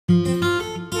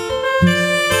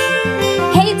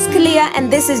Nadia,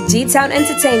 and this is G-TAWN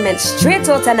Entertainment, straight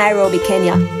out of Nairobi,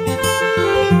 Kenya.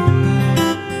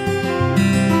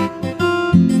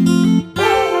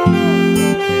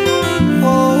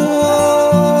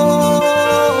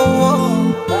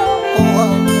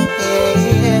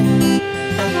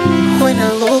 When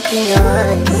I look in your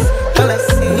eyes, all I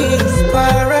see is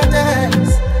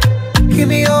paradise. Give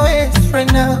me your hands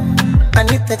right now. I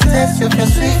need the taste of your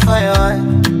sweet fire.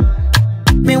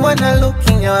 Me wanna look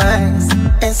in your eyes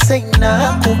and say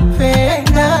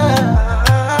nakupenda.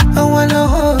 I wanna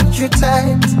hold you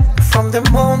tight from the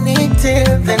morning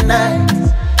till the night.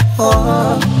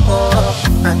 Oh,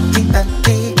 oh, auntie,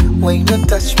 auntie, when you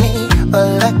touch me,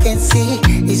 all I can see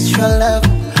is your love.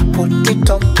 Put it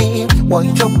on me,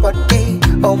 want your body,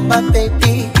 oh my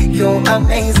baby, you're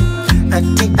amazing.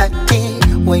 Auntie, auntie,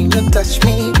 when you touch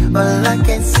me, all I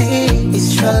can see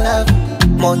is your love.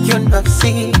 More you not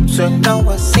see, so now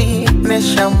I see.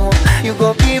 Meshamo, you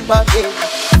go be my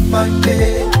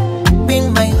baby, be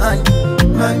my honey,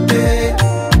 my baby,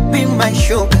 be my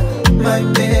sugar, my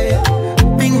baby,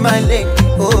 be my lady,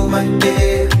 oh my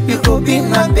baby. You go be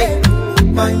my baby,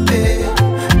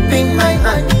 be my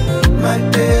honey, my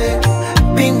baby,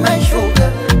 be my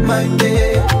sugar, my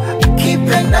baby. Keep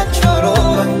it natural,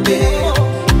 my baby.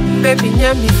 Baby,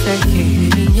 nyami feke,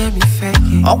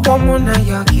 Okwamuna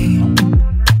yake.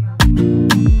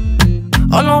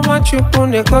 All I want you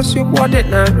pone, cause you want it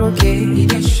now, okay.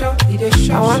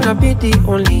 I wanna be the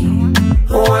only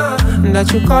one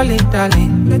that you call it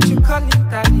darling.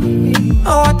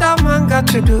 Oh, what a man got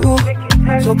to do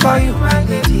to call you my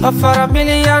lady. Oh, for a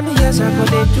million years I go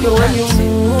they do when you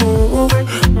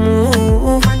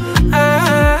move.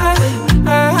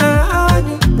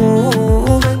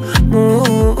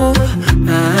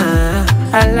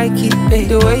 I like it, baby,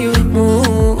 the way you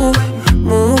move.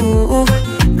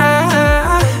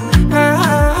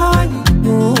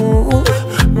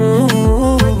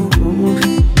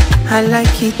 I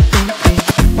like it, baby.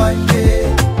 My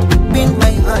baby, be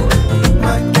my honey,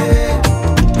 my baby,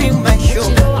 be my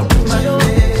sugar, my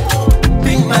baby,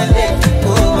 be my lady, oh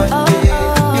my baby.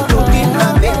 You could be my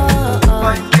baby,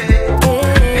 my baby,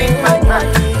 be my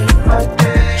honey, my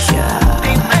baby,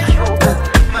 be my sugar,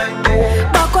 my baby.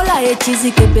 Bakola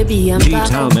echizike baby yampako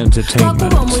G-TAWN Entertainment.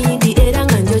 Wakuwa muyindi era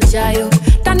nganjo chayo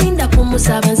taninda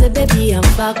kumusaba nze baby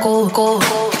yampako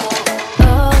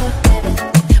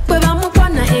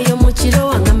eyo muchiro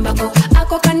wangambako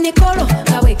ako kanikolo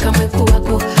kawe kamwe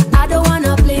kuwako I don't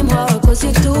wanna blame her cause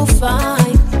you're too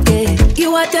fine, yeah.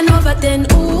 You are 10 over 10,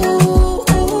 ooh,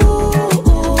 ooh,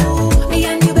 ooh. Me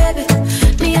and you baby,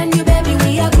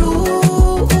 we are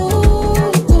glue,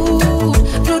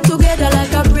 glue together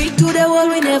like a brick to the wall,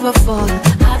 we never fall.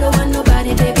 I don't want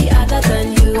nobody baby other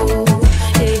than you,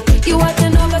 yeah. You are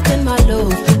 10 over 10 my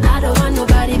love, I don't want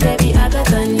nobody baby other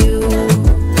than you.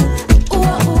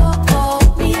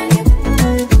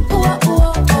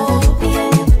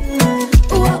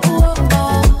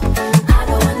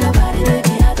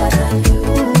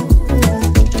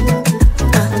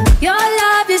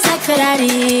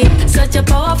 Such a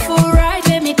powerful ride,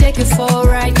 let me take it for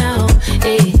right now.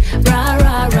 Hey, rah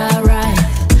rah rah rah,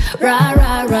 rah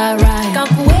rah rah rah.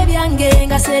 Kampu webi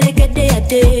angenga sereke day a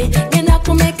day. Genda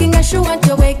kumekinga sure want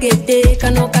to wake a day.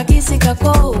 Kanoka kisi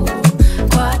kako,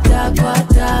 kwata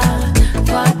kwata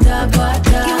kwata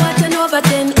kwata. You want 10 over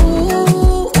 10,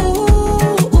 ooh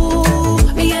ooh ooh.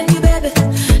 Me and you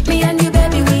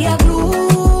baby, we are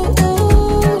glue,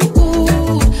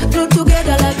 glue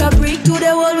together like a brick to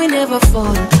the wall, we never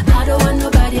fall. I don't want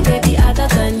nobody, baby, other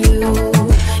than you.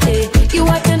 Hey, you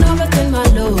are 10 over 10, my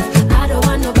love. I don't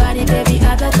want nobody, baby,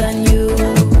 other than you.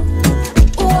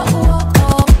 Oh, oh,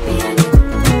 oh, yeah.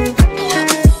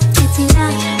 It's la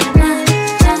la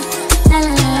la la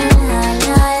la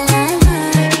la la.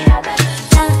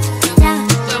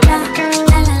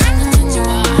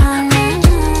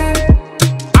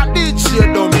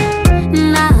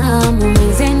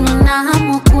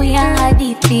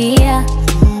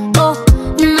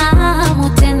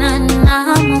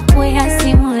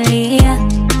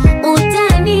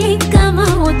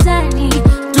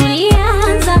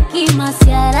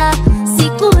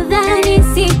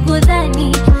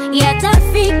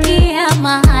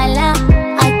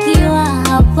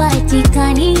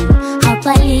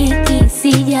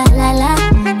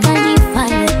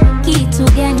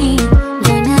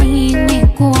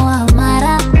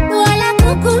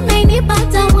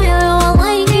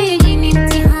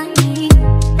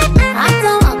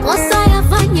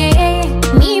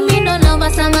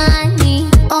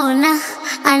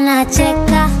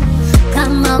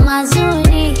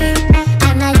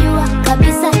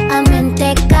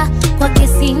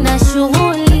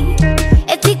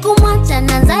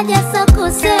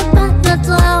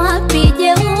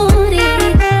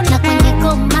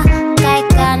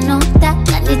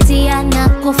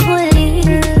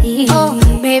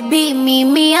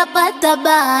 napata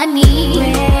bani.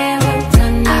 Wewe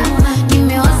utaniua,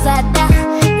 nimeoza da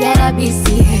ya Rabbi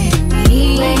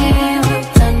sihemi. Wewe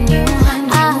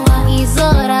utaniua,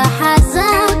 hizo raha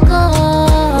zako.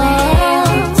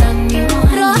 Wewe utaniua,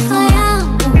 roho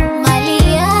yangu mali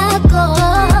yako.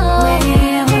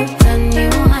 Wewe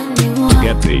utaniua. To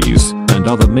get these and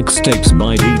other mixtapes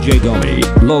by DJ Dommy,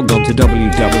 log on to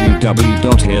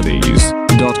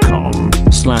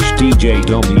www.hearthese.com/DJ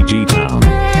Dommy G-TAWN.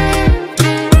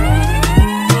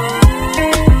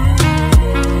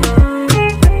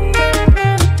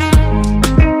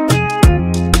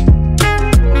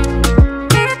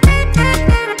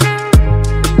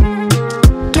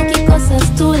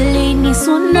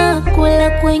 Suna kula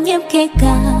kwenye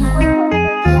mkeka,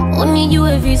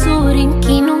 unijue vizuri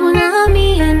mkinuna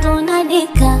mie ndo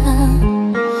nadeka.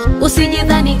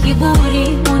 Usijidhani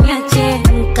kiburi uniache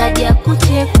nkaja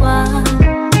kuchekwa.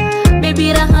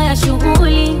 Baby raha ya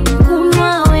shughuli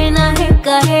kunwa we na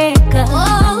heka heka.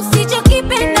 Oh,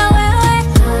 usichokipenda wewe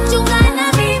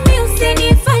chungana mimi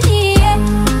usinifanyie.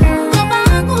 Ngoma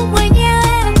wangu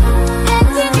mwenyewe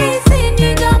eti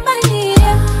nisinigombanie.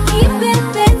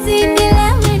 Kipenzi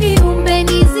nilewe niumbe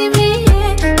nizimie.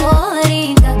 Oh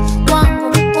ringa wangu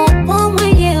upo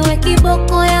mwenyewe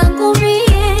kiboko yangu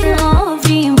mie. Oh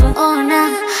vimba ona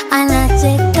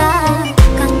anacheka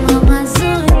kama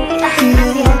mazuri.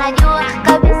 Anajua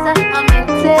kabisa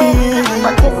ameteka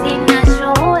wake sina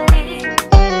shughuli.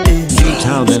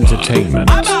 G-TAWN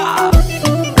Entertainment.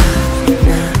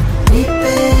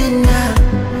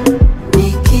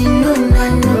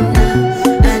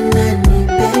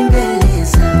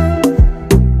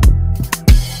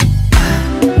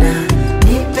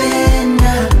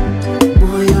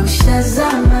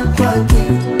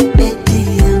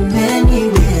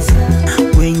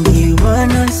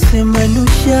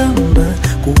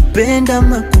 Kupenda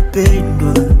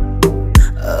makupendwa,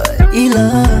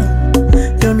 ila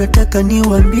leo nataka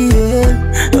niwambie,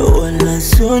 wala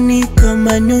soni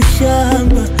kama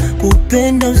nushamba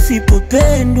kupenda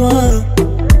usipopendwa,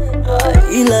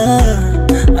 ila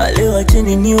leo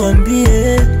acheni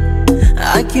niwambie,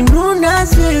 akinuna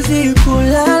siwezi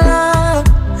kulala,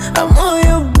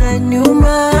 moyo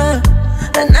unaniuma,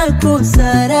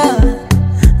 nakosara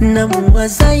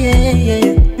namuwaza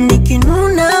yeye,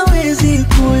 nikinuna wezi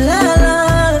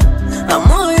kulala,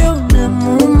 moyo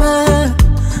unamuuma,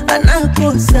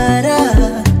 anakosara,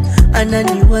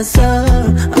 ananiwaza,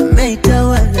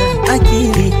 ameitawala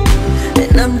akili,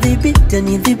 namdhibiti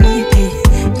anidhibiti,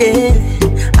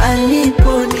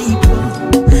 alipo nipo,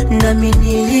 nami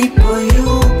nilipo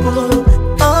yupo,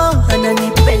 oh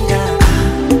ananipenda,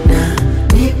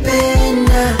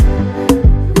 ananipenda,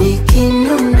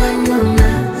 nikinuna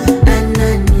nuna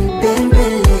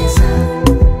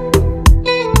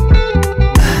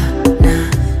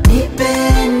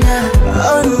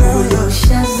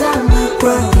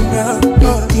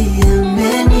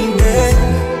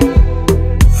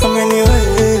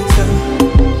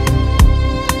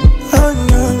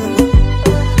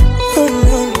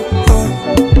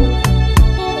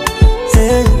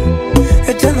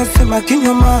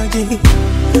kinywa maji,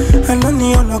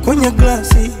 ananiona kwenye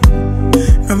glasi,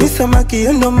 na misamaki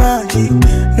endo maji,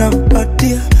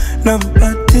 nampatia,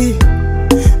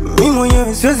 mimi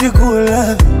mwenyewe siwezi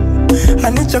kula,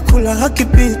 ani chakula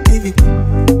hakipiti,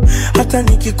 hata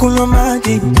nikikunywa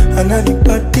maji,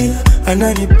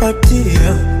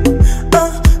 ananipatia,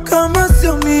 kama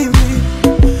sio mimi,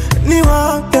 ni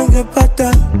wapi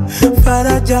angepata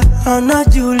faraja,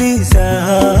 anajiuliza,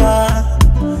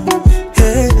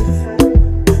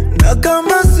 na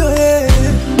kama sio yeye,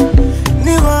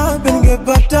 ni wapi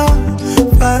ningepata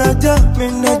faraja,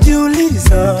 mimi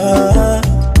najiuliza,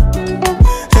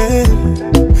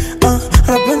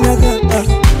 anapenda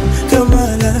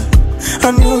kamala,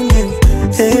 anione,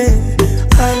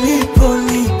 alipo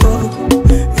nipo,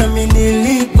 nami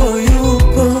nilipo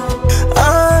yupo,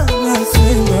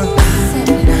 anasema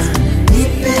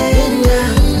nipenda,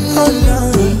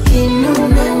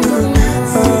 nikinuna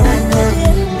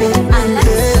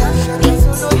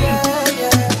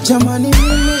jamani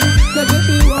mimi na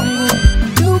baby wangu,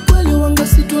 ukweli wangu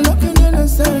si tunapendana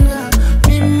sana.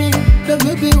 Mimi na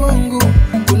baby wangu,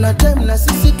 kuna time na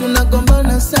sisi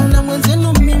tunagombana sana.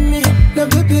 Mwenzenu mimi na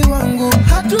baby wangu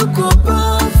hatuko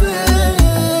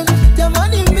perfect.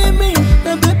 Jamani mimi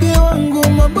na baby wangu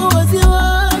mambo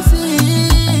waziwazi.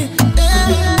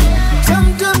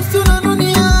 Sometimes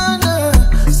tunanuniana,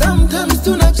 sometimes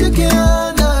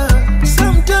tunachekeana,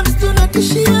 sometimes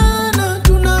tunatishiana,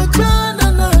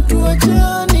 tunachana na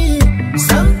tuachani.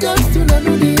 Sometimes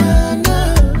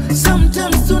tunanuliana,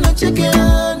 sometimes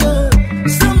tunachekeana,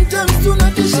 sometimes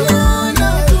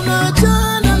tunatishiana,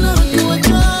 tunachana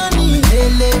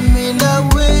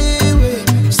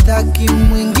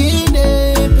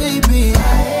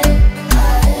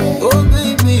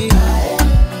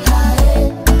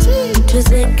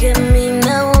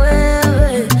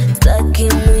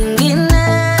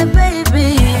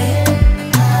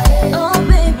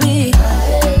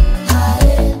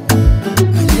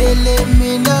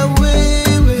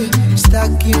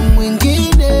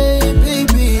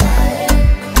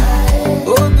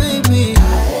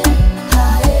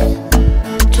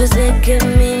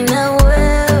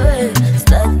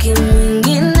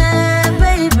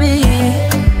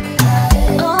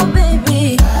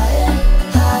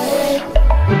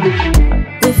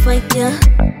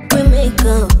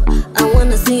I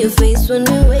wanna see your face when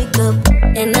we wake up,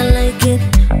 and I like it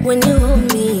when you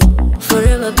hold me.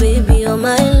 Forever baby, you're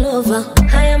my lover.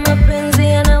 Haya mapenzi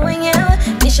yana wenyewe,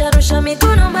 nisharusha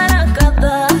mikono mara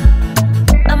kadhaa.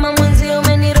 Ama mwenzi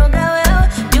umeniroga wewe,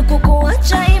 juku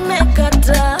kuacha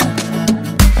imekata.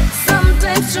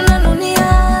 Sometimes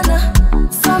tunanuniana,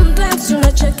 sometimes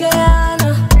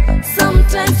tunachekeana,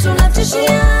 sometimes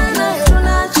tunatishiana,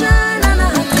 tunaachana na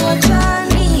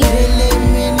hatuachani.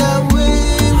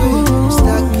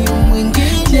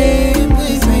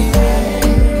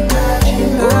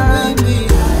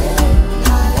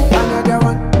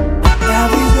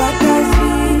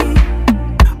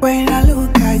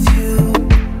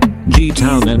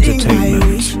 G-TAWN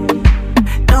Entertainment.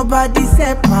 Nobody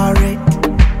separate.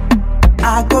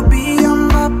 I go be a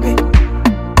mappy,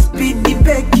 speedy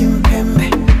baking pembe.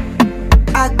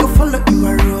 I go follow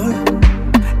your role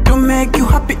to make you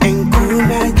happy and cool.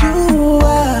 Now you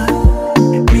are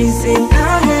missing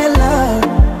a hello,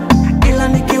 ila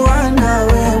nikiwa na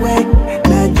wewe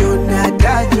najua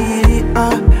tajiri.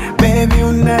 Baby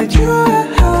unajua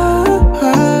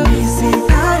missing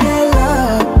a hello,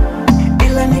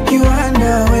 ila nikiwa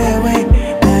na wewe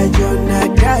najua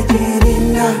tajiri.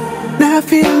 Na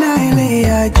feel na ile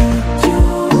ya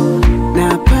juu,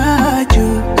 na pa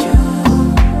juu,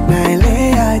 na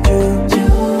ile ya juu,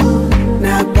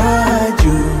 na pa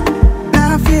juu.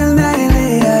 Na feel na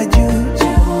ile ya juu,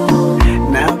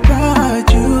 na pa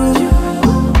juu,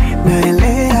 na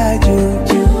ile ya juu,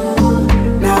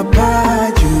 na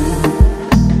pa juu.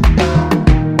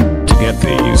 To get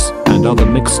these and other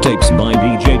mixtapes by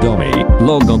DJ Dommy,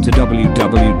 log on to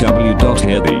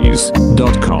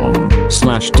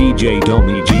www.hearthese.com/DJ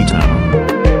Dommy G-TAWN.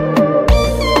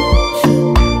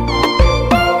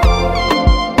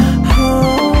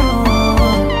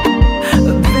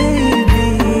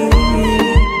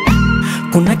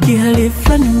 Kuna kihali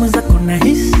flani mwenzako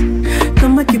nahisi,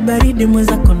 kama kibaridi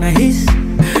mwenzako nahisi,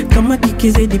 kama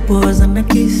kikizidi poza na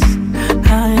kiss.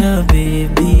 Haya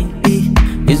baby,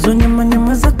 hizo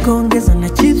nyama zako ongeza na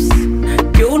chips,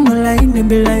 kiuno laini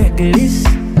bila ya glisi,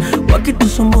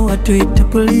 wakitusumbua tuite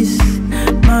polisi,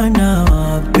 maana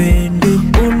wapendi.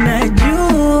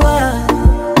 Unajua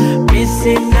mimi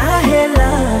sina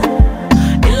hela,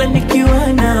 ila nikiwa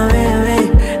na wewe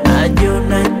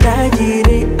najiona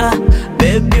tajiri.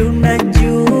 Baby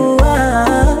unajua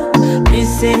mimi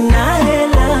sina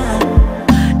hela,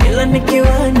 ila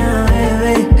nikiwa na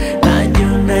wewe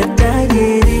najiona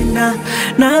tajiri.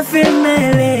 Na feel na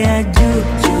ile ya juu,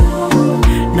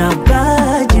 na pa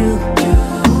juu,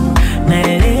 na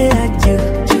ile ya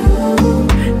juu,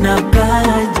 na pa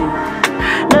juu.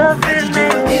 Na feel na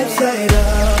Inside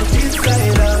out,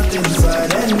 inside out,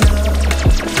 inside and out.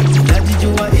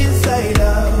 Najijua inside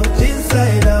out,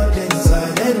 inside out,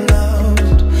 inside and out.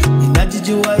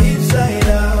 Ninajijua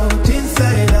inside out,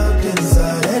 inside out,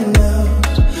 inside and out.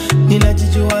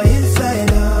 Ninajijua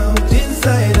inside out,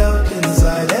 inside out,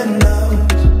 inside and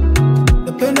out.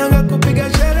 Napenda kupiga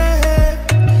sherehe,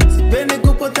 sipendi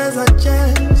kupoteza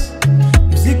chance.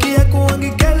 Muziki ya kuwangi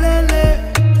kelele,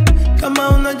 kama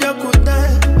unajua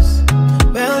kudance.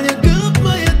 Well, you're good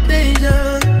for your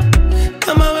attention.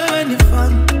 Kama wewe ni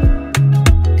fun.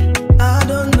 I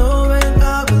don't know when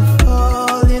I will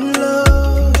fall in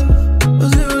love.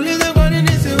 Usiulize kwa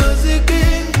nini siwasiki,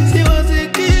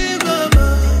 siwasiki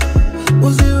mama.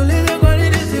 Usiulize kwa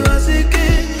nini siwasiki,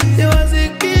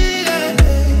 siwasiki yeah.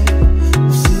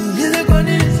 Usiulize kwa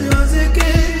nini siwasiki,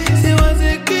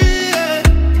 siwasiki yeah.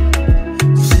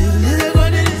 Usiulize kwa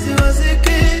nini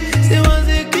siwasiki,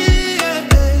 siwasiki yeah.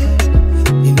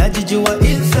 Ninajijua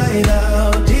inside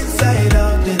out, inside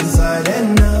out, inside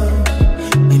and out.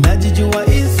 Ninajijua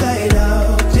inside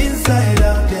out, inside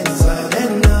out, inside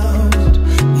and out.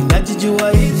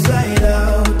 Ninajijua inside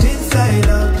out, inside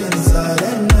out, inside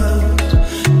and out.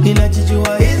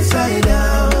 Ninajijua inside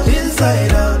out,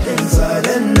 inside out, inside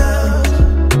and out.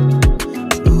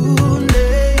 Ooh,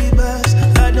 neighbors,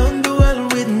 I don't do well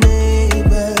with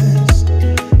neighbors.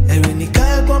 And when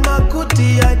nikaya kwa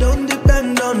makuti, I don't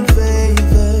depend on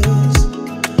favors.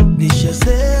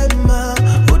 Nishasema,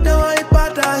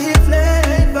 utawaipata hii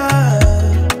flavor.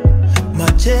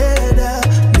 Macheda,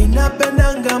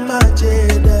 minapendanga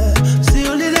macheda.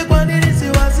 Siulize kwa nini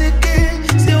siwa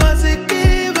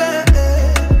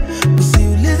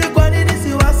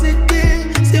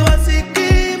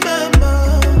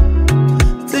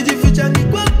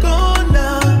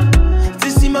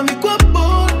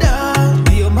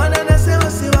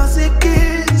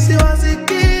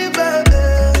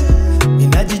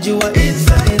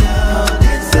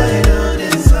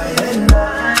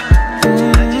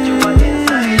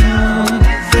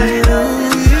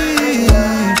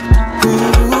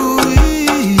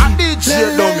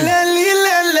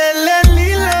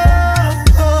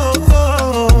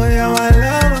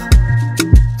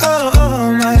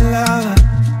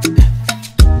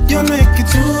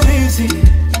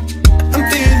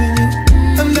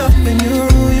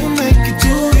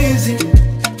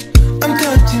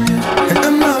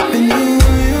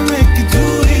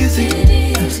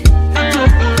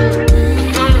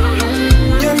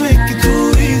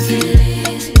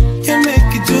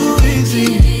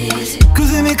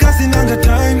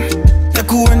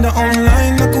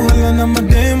online na kuhala na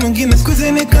madem mwingine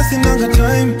squeeze ni kasi nanga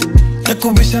time na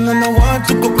kubishana na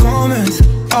watu kwa comments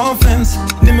offense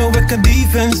nimeweka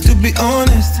defense to be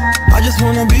honest I just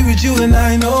wanna be with you and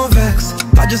I know vex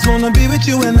I just wanna be with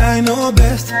you and I know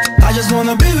best I just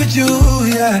wanna be with you,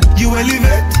 yeah. You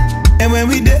elevate and when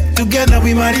we did together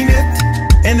we marinate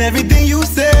and everything you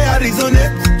say I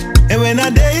resonate and when I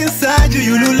day inside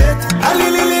you lulette I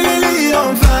li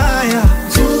on fire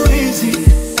too easy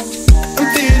I'm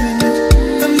feeling you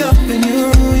I'm loving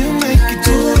you you make it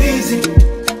too easy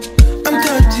I'm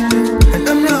touching you and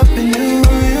I'm loving you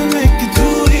you make it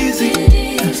too easy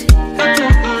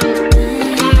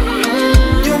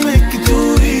you make it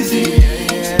too easy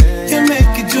you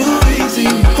make it too easy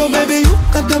oh baby you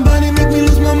got the body make me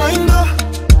lose my mind oh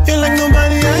you like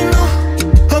nobody I know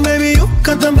oh baby you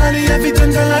got the body every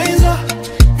tantalizer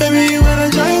baby you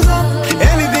energizer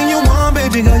anything you want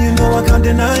baby girl you know I can't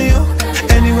deny you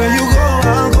anywhere you go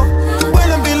I'll go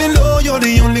when I'm feeling low you're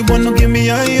the only one who give me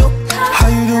high how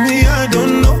you do me I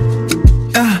don't know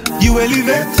you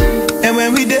elevate and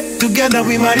when we did together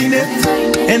we marinate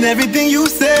and everything you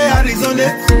say I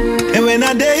resonate and when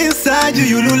I day inside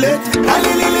you lulette I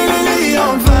li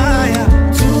on fire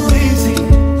too easy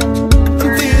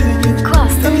I'm feeling you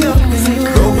I'm loving you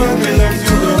nobody loves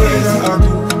you the way that I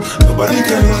do nobody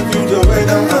can love you the way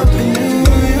that I do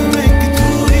you make it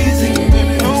too easy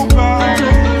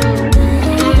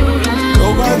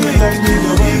nobody loves me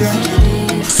the way that I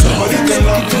do nobody can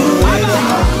love you the way that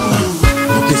I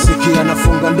do ukisikia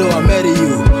nafunga ndoa marry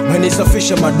you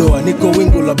menisafisha madoa niko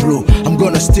wingu la blue I'm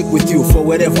gonna stick with you for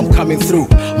wherever I'm coming through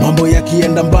mambo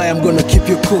yakienda mbaya I'm gonna keep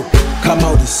you cool kama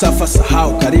ulisafa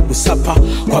sahau karibu sapa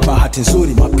kwa bahati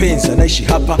nzuri mapenzi yanaishi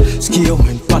hapa sikio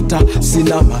umenipata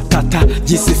sina matata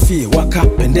jisifie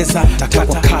wakapendeza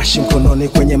takwa kashi mkononi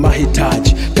kwenye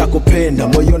mahitaji kakupenda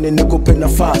moyoni nikupe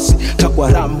nafasi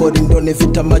takwa rambo rindoni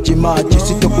vita maji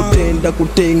sitokutenda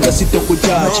kutenga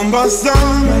sitokujaji naomba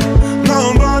sana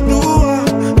naomba dua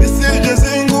nisije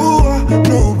zingua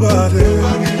nobody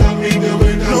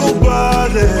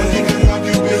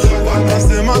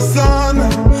wanasema sana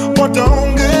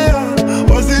wataongea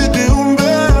wazidi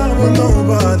umbea but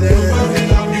nobody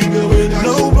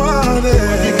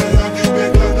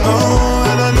oh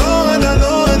and I know and I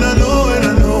know and I know and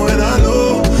I know and I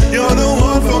know you're the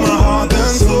one for my heart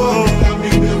and soul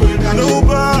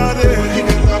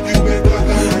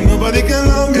nobody can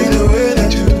love me the way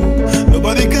that you do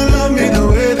nobody can love me the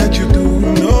way that you do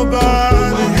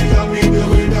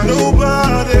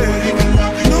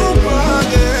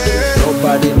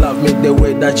nobody love me the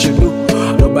way that you do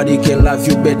nobody can love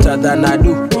you better than I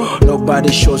do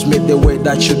nobody shows me the way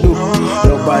that you do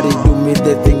nobody do me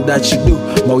the thing that you do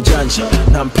maujanja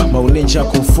nampa mauninja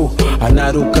kumfu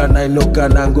anaruka nainuka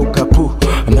nanguka pu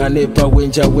ananipa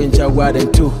winja ware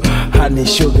tu honey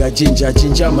sugar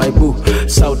ginger my boo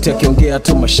sauti akiongea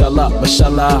tu mashallah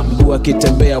mguu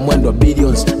akitembea mwendo wa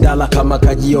billions dala kama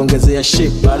kajiongezea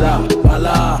shape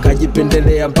bala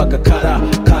kajipendelea mpaka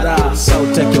kara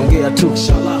sauti akiongea tu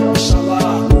mashallah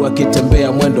mguu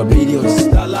akitembea mwendo wa billions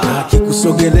dala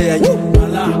akikusogelea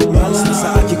bala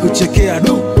sasa akikuchekea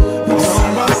du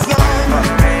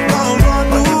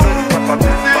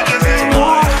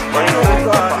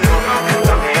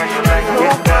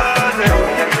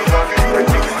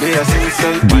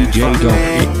DJ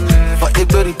Dommy. For a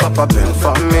glory papa been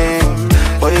for me.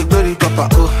 For a glory papa,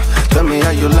 oh, tell me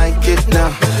how you like it now.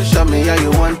 Tell me how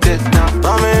you want it now.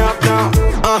 Turn me up now.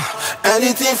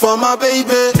 Anything for my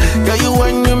baby. Girl, you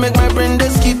when you make my brain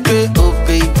just skip it. Oh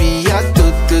baby, I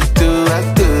do. Girl, I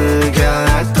do.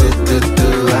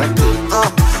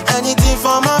 Anything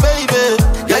for my baby.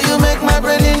 Girl, you make my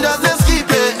brain just skip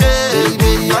it.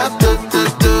 Baby, I do.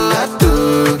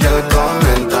 Girl, come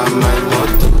and tell my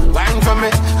motto. Wine for me,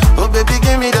 oh baby,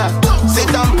 give me that. Sit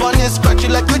down on it, scratch you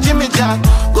like a Jimmy Jack.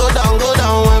 Go down,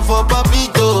 wine for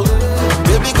papito.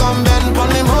 Baby, come bend on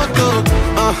the moto.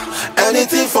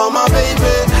 Anything for my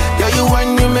baby. Yeah, you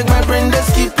when you make my brain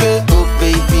just skip it. Oh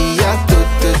baby, I do.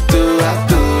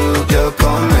 Girl,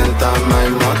 come and tell my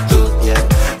motto. Yeah.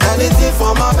 Anything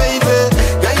for my baby.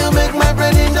 Yeah, you make my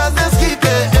brain just skip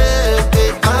it.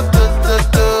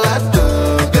 I do.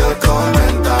 Girl, come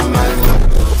and tell my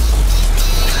motto.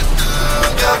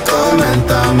 Girl, come and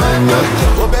tell my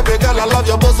motto. Oh baby girl, I love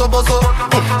your bozo.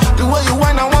 The way you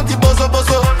whine, I want the bozo.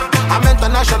 I'm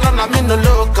international, I'm in the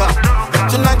local.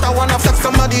 Tonight I wanna flex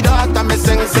somebody that I me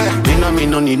sing say. Me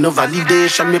no need no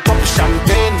validation. Me pop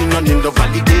champagne, me no need no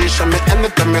validation. Me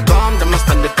anytime me come, them must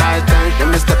stand the tight time.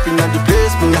 Them me step in the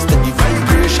place, me a steady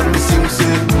vibration. Me sing.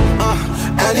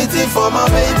 Anything for my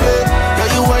baby.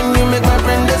 Yeah, you when you make my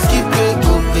brain just keep it.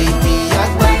 Oh baby, I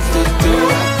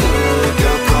do.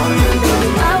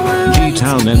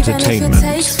 Entertainment. Even if it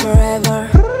takes forever,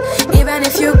 even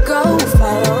if you go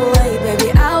far away,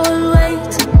 baby, I will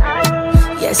wait.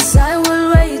 Yes, I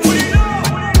will wait.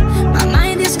 My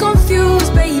mind is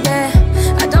confused, baby.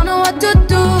 I don't know what to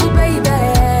do, baby.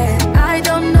 I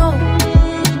don't know,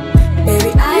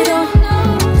 baby, I don't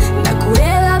know.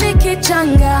 Nakureba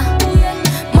bikichanga,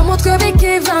 mumutwe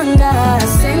bikivanga,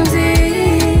 sinzi.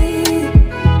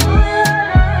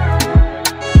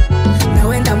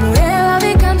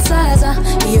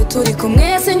 Iyo turi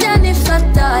kumwe sinjya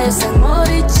nifata. Ese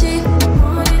nkora iki?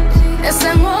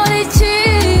 Ese nkora iki?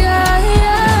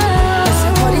 Ese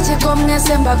nkora iki ko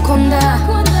mwese mbakunda?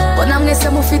 Mbona mwese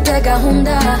mufite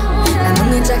gahunda, nta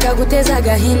n'umwe nshaka guteza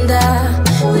agahinda.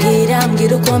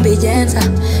 Mbwira uko mbigenza.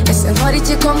 Ese nkora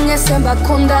iki ko mwese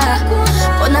mbakunda?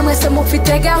 Mbona mwese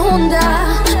mufite gahunda,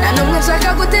 nta n'umwe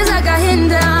nshaka guteza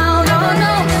agahinda.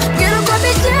 Mbwira uko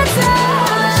mbigenza.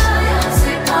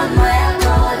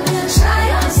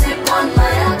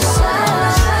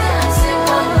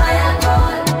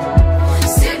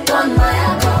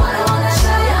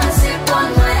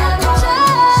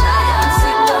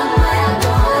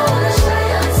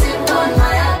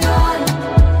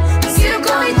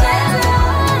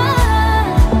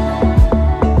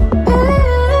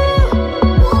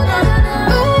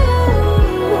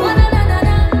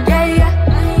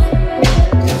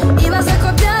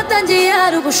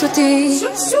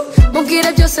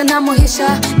 Mubwire byose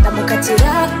ntamuhisha,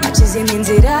 ndamukatira akizima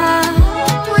inzira.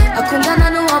 Akundana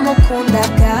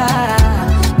n'uwamukundaga,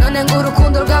 none ngo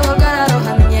urukundo rwabo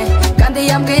rwararohamye, kandi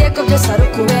yambwiye ko byose ari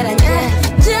ukuberanye.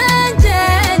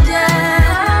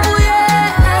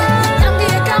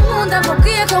 Yambwiye ko ankunda,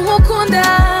 mubwiye ko nkukunda.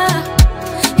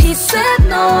 He said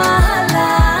no wahala.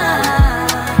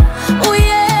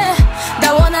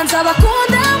 Ndabona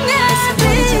nzabakunda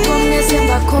mwese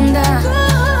mbakunda.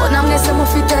 Mbona mwese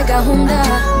mufite gahunda,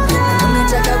 namwe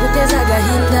nshaka guteza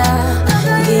agahinda.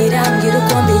 Mbwira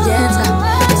uko mbigenza.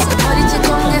 Ese nkora iki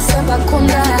ko mwese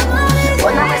mbakunda?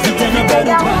 Mbona mwese mufite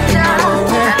gahunda,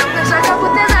 namwe nshaka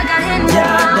guteza agahinda.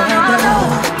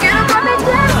 Mbwira uko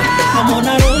mbigenza. I'm on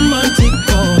a romantic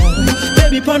call.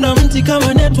 Baby panda mti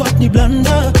kama network ni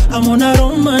blanda. I'm on a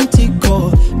romantic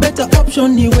call. Better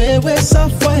option ni wewe,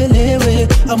 safa elewe.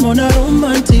 I'm on a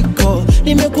romantic call.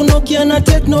 Nimekunokia na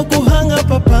techno kuhanga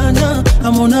papana.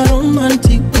 I'm on a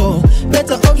romantic call.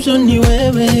 Better option ni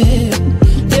wewe.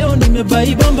 Leo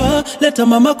nimebai bamba, leta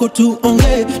mamako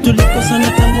tuongee.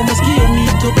 Tulikosana tangu masikio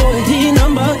nitoboe. Hii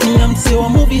namba ni ya msee wa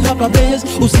movie hapa base.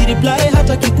 Usireply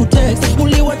hata kikutext.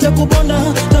 Uliwacha kubonda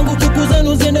tangu kuku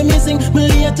zenu ziende missing.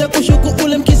 Mliacha kushuku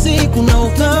ule mkisi kuna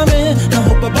ukame. Na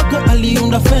hopa bako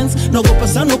aliunda fence. Nagopa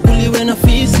sana kuliwe na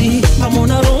fisi. I'm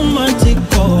on a romantic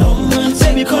call.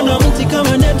 Baby kona mti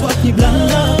kama network ni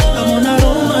blanda. I'm on a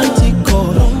romantic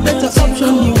call. Better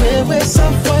option ni wewe,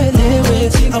 safa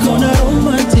elewe. I'm on a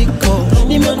romantic call.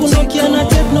 Nimekunokia na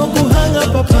techno kuhanga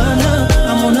papana.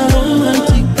 I'm on a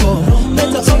romantic call.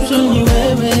 Better option ni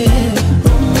wewe.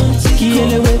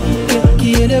 Kielewe,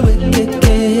 kielewe,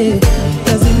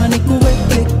 lazima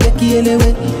nikuweke.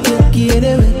 Kielewe,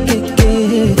 kielewe,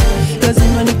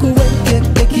 lazima nikuweke.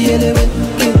 Kielewe,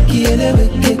 kielewe,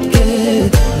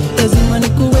 lazima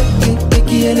nikuweke.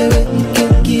 Kielewe,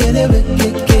 kielewe,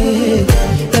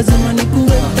 lazima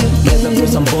nikuweke.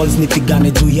 Some balls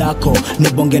nipigane juu yako,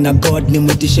 nibonge na God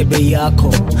nimwitishe bei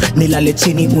yako. Nilale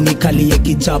chini unikalie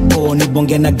kichapo,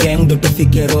 nibonge na gang ndo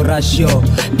tufike Rorasho.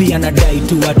 Pia nadai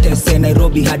tuwatese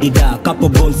Nairobi hadi da. Couple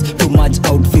balls, too much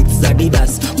outfits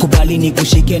Adidas. Kubali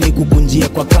nikushike nikukunjie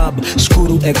kwa cab.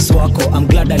 Shukuru ex wako, I'm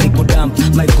glad alikudump.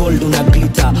 My gold una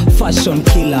glitter, fashion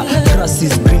killer. Grass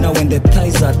is greener when the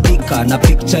thighs are thicker. Na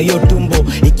picture yo tumbo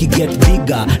ikiget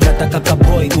bigger. Nataka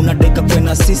kaboy unadeka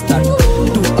kwena sister.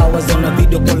 2 hours on a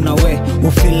video call na we.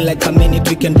 We feel like a minute,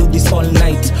 we can do this all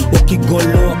night.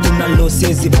 Ukigolo kuna low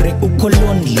says break. Uko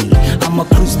lonely, I'ma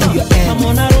cruise to your end. I'm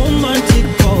on a romantic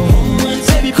call.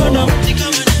 Baby kona mti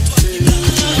kama network.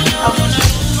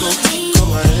 Go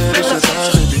ahead, it's your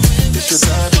time, baby. It's your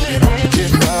time, baby.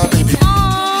 Get my baby.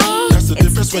 That's the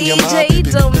difference when you're my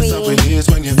baby. That's how it is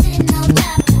when you.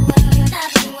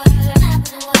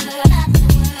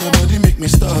 Nobody make me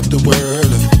stop the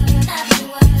world.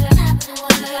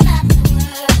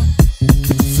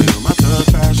 Feel my thug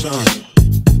passion.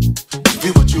 Give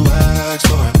you what you ask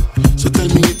for. So tell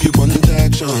me if you want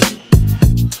action.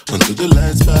 Until the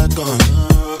lights back on.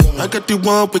 I got the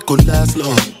one we could last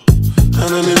long.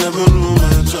 And I never knew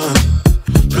my time.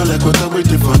 Feel like what I'm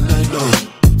waiting for night long.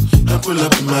 I pull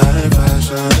up in my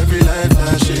fashion. Every light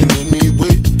flashing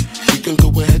anyway. We can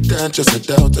can go ahead and just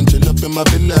head out and chill up in my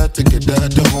villa to get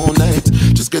out the whole night.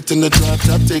 Just get in the drop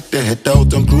top, take the head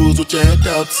out and cruise with your head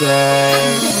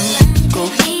outside. Go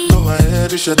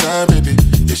ahead, it's your time, baby.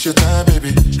 It's your time,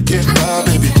 baby. Get my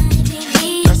baby.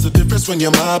 That's the difference when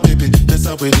you're my baby. That's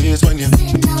how it is when you're.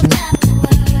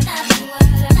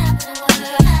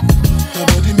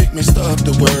 Nobody make me stop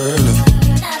the world.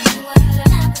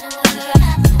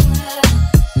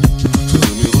 Tell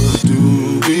me what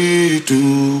do we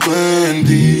do when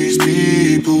these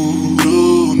people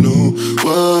don't know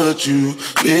what you've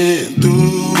been through?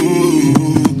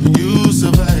 You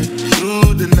survive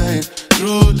through the night,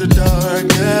 through the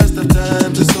darkest of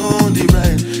times. It's only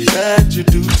right that you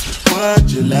do what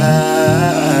you like.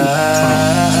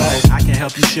 I can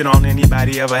help you shit on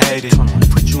anybody ever hated.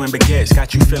 Put you in baguettes,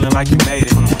 got you feeling like you made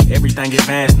it. Everything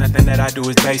advanced, nothing that I do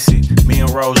is basic. Me and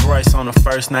Rolls Royce on a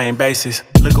first name basis.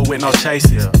 Liquor with no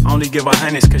chases. Only give her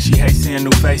hundreds cause she hates seeing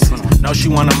new faces. Know she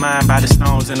wanna mind by the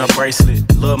stones in her bracelet.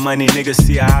 Little money niggas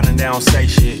see her out and they don't say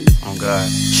shit. Oh God.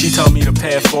 She told me to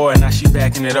pay it forward, now she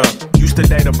backing it up. Used to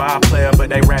date a bar player, but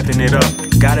they wrapping it up.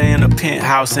 Got her in a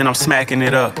penthouse and I'm smacking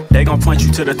it up. They gon' point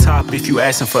you to the top if you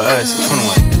asking for us.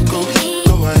 21. Go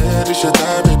ahead, it's your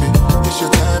time, baby. It's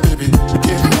your time, baby.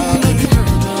 Get my baby.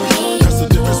 That's the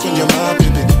difference when you're my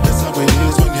baby. That's how it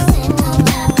is when you're.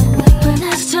 When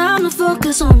it's time to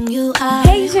focus on you,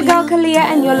 Hey, it's your girl Kalia,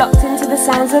 and you're locked into the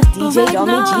sounds of DJ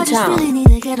Dommy G-TAWN. I just really need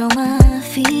to get on my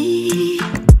feet.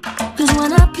 Cause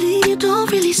when I bleed, you don't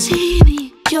really see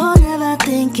me. You're never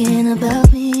thinking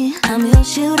about me. I'm your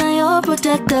shield and your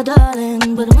protector,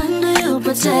 darling. But when do you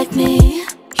protect me?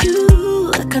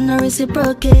 You, I cannot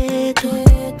reciprocate.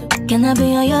 Can I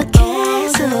be on your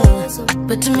case?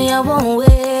 But to me I won't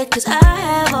wait. Cause I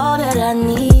have all that I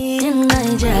need. And I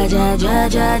ja.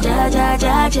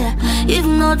 If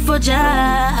not for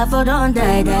ja, I for don't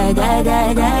die.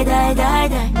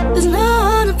 There's no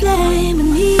one to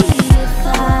blame me if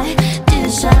I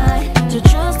decide to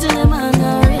trust in him and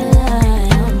not rely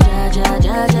on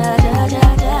ja.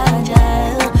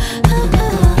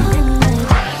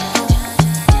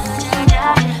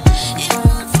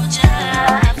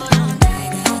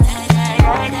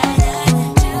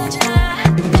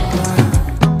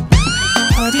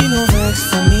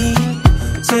 For me,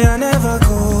 say I never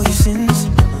call you sins,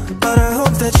 but I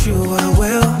hope that you are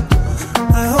well.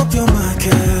 I hope you're my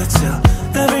girl.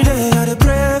 Every day I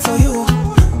pray for you.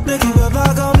 Make you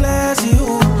Baba, God bless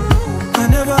you. I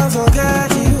never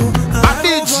forget you. I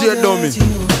did see Dommy.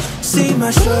 See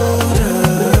my shoulder,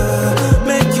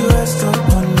 make you rest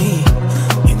upon me.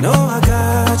 You know I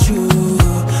got you.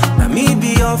 Now me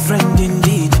be your friend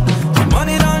indeed. The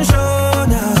money don't show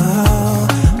now.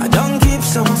 I don't keep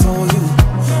some for you.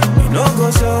 No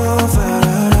go so far,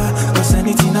 cause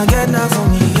anything I get now for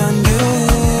me and you,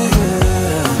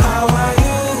 yeah. How are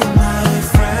you, my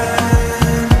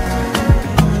friend?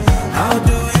 How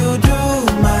do you do,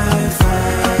 my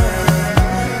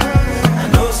friend? I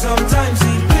know sometimes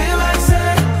it feel like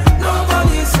say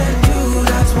nobody sent you.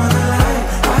 That's when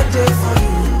I did for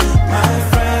you, my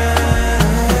friend.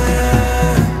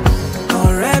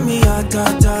 Oh, Remy,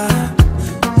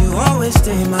 you always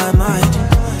stay in my mind.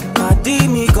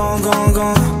 Me gone.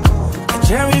 I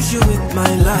cherish you with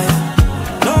my life.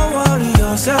 Don't worry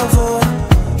yourself, oh.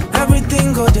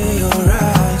 Everything go day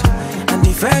alright. And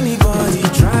if anybody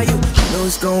try you, know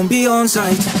it's gonna be on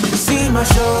sight. See my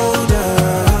shoulder,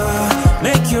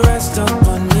 make you rest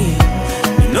upon me.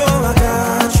 You know I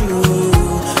got you.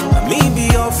 Let me be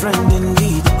your friend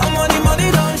indeed. I'm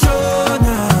money don't show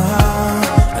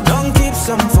now. I don't keep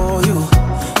some for you.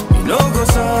 You know go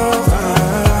so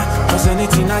far. Cause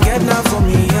anything I get now for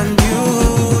me and you,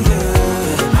 yeah.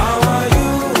 How are you,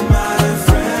 my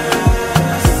friend?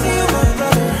 I see you, my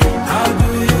brother. How do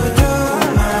you do,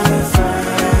 my friend?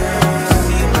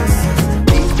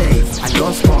 These days, I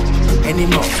don't smoke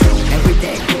anymore. Every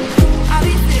day. I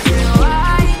be sipping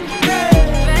wine,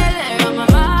 better on my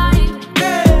mind.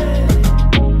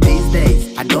 These days,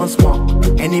 I don't smoke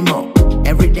anymore.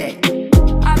 Every day.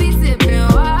 I be sipping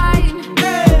wine,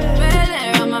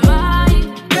 better on my mind.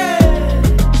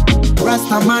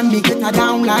 Rasta man, me get her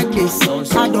down like this.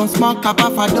 I don't smoke up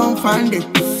if I don't find it.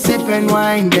 Sipping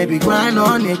wine, baby, grind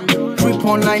on it. Trip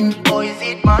online, or is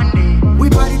it Monday? We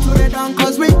party to the down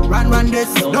cause we run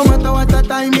this. No matter what the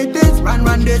time it is, run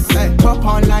this. Hey, top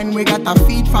online, we got a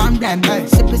feed from them. Hey,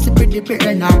 sippy, dip it,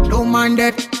 and I don't mind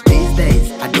it. These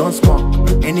days, I don't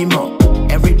smoke anymore.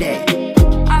 Every day.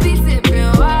 I be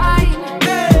sipping wine,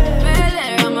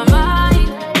 better on my mind.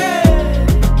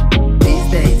 These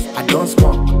days, I don't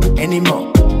smoke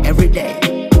anymore. Every day.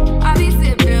 I be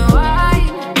sipping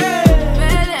wine,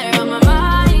 better on my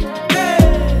mind.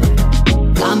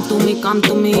 Come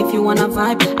to me if you wanna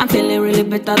vibe. I'm feeling really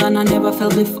better than I never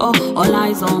felt before. All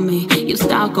eyes on me, you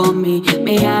stuck on me.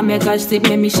 May I make a sleep,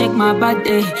 make me shake my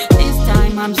body. This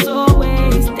time I'm so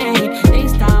wasted.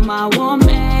 This time I won't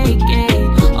make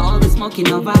it. All the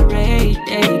smoking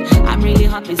overrated. I'm really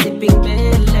happy sipping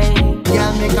belly.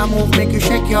 Girl, make a move, make you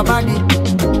shake your body.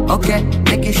 Okay,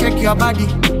 make you shake your body.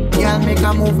 Girl, make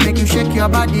a move, make you shake your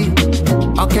body.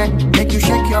 Okay, make you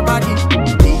shake your body.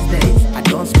 These days, I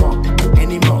don't smoke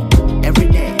anymore. Every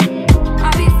day. These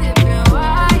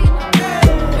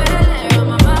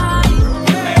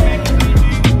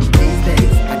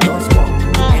days, I don't smoke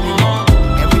anymore.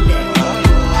 Every day.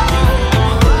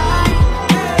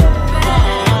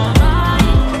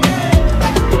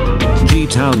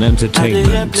 G-TAWN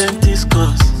Entertainment.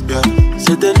 Yeah.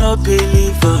 Say they no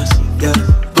believe us. Yeah.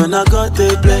 When I got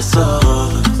they bless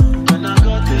us.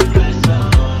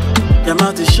 Your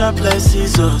mouth is sharp like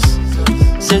scissors.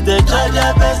 Say they try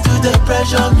their best to they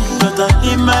pressure me, but I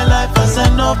live my life as a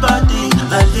nobody.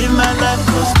 I live my life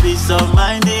cause peace of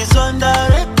mind is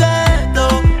underrated,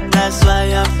 oh. That's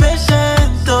why I'm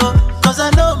patient, oh. Cause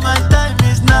I know my time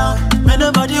is now. May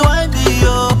nobody want me,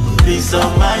 oh. Peace of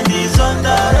mind is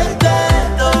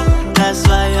underrated, oh. That's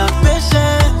why I'm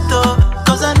patient, oh.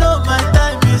 Cause I know my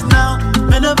time is now.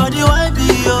 May nobody want me,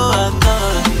 oh. I thought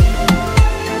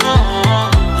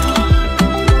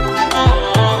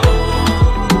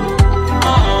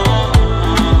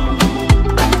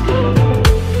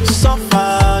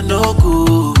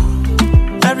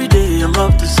I'm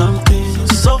up to something,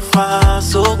 so far,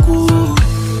 so good.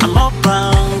 I'm up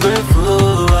and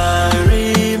grateful. I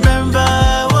remember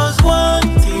I was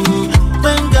wanting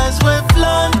when guys were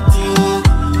flaunting.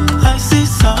 I see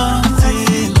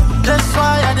something, that's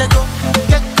why I go,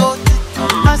 get go.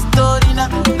 My story,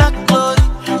 not glory.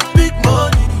 Big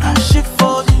body, she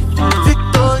for me.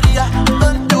 Victoria,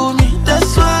 don't do me.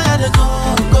 That's why I go.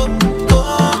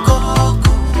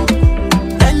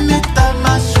 Anytime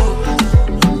I show.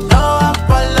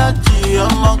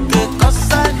 I'm okay,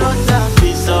 cause I know that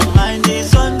peace of mind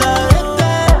is underrated,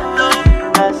 no.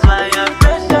 That's why I'm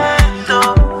patient, no.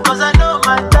 Cause I know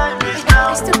my time is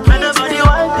now. When nobody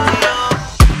wants me, yo.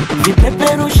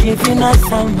 Vipeperushi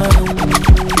vinasamba,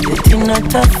 eti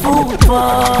natafutwa.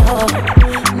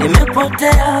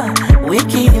 Nimepotea,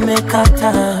 wiki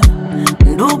imekata.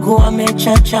 Ndugu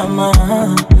wamechachama,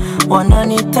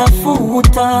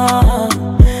 wananitafuta.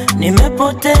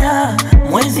 Nimepotea,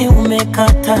 mwezi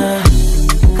umekata.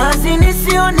 Kazi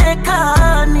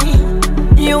nisionekani,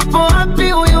 yupo wapi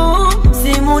huyu?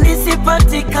 Simu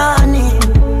nisipatikani,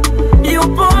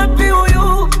 yupo wapi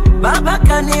huyu? Baba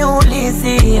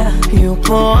kaniulizia,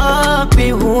 yupo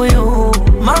wapi huyu?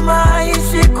 Mama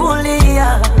haishi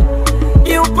kulia,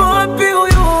 yupo wapi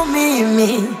huyu?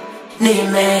 Mimi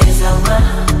nimezama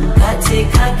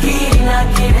katika kina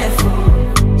kirefu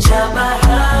cha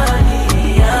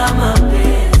bahari ya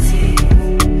mapenzi.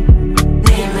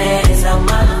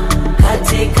 Nimezama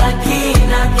katika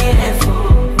kina kirefu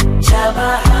cha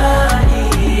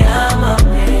bahari ya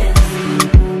mapenzi.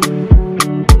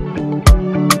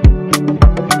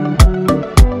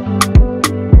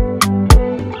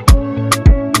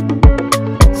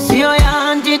 Sio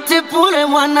ya njitipule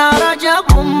mwana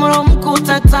Rajabu mro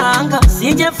mkuta Tanga.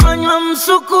 Sijefanywa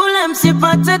msukule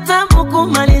msipate tabu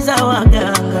kumaliza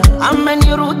waganga.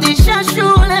 Amenirudisha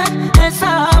shule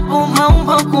hesabu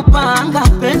maumbo kupanga.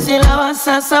 Penzi la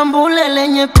wasasa mbule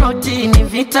lenye protini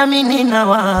vitamini na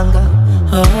wanga.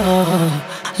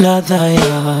 Ladha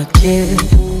yake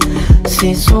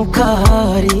si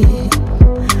sukari,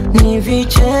 ni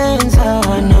vichenza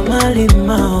na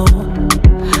malimao.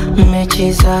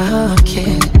 Mechi zake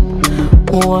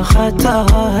wa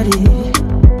hatari,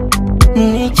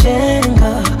 ni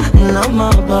chenga na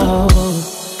mabao.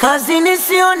 Kazi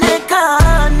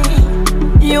nisionekani,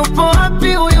 yupo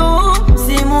wapi huyu?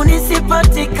 Simu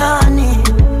nisipatikani,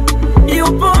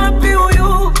 yupo wapi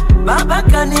huyu? Baba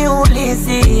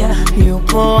kaniulizia,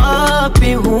 yupo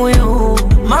wapi huyu?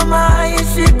 Mama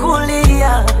haishi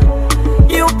kulia,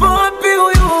 yupo wapi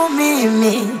huyu?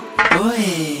 Mimi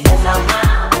Bwoy.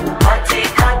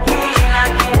 Katika kina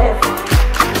kirefu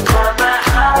cha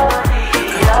bahari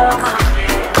ya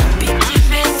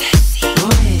mapenzi.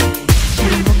 Bwoy,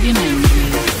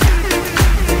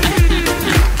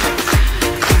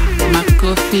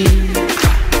 Makofi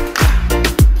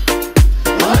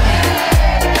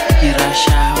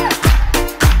Irasha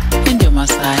ndio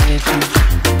masaa yetu.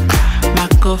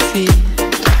 Makofi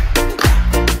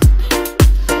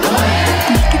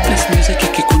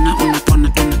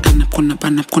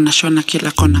kuna shona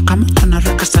kila kona. Kama kuna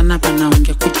raka sana bana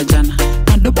wenge kuja jana.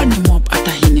 Madoba ni mob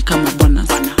hata hii ni kama bonus.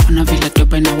 Ona vile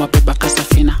doba na wabeba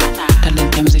kasafina.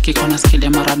 ya mziki kona skill ya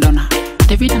Maradona.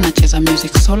 David anacheza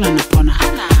music soul anapona.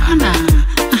 Ana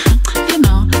you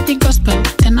know, the gospel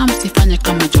tena msifanye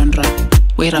kama genre.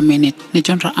 Wait a minute, ni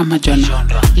genre ama jona?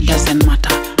 It doesn't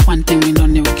matter. One thing we know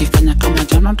ni ukifanya kama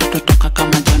jona utatotoka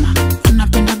kama jona.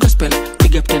 Unapenda gospel,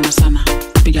 big up tena sana.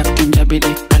 Big up team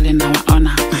Jabidi pale na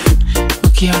waona.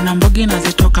 Ukiona mbogi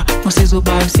nazitoka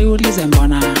usizuba usiulize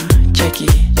mbona. Cheki,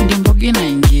 ndi mbogi na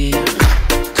ingia.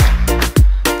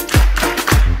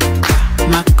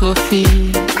 Makofi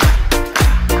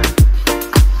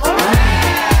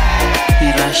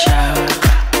Nirasha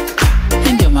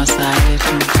ndio masaa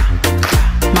yetu.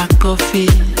 Makofi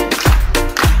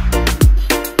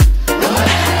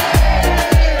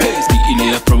ile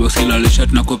ya probo silalisha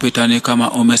tunakupitani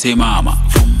kama umesimama.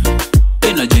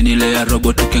 Energy ile ya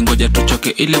robo tukingoja tuchoke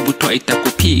ile butwa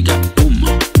itakupiga.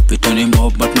 Vitu ni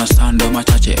mob but masando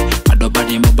machache.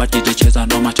 Adobadi mobati ticheza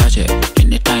no machache.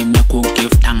 Anytime na give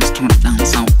thanks to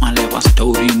dance wale wa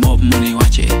story mob muni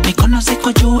wache. Nikono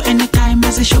siko juu anytime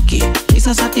azishoki.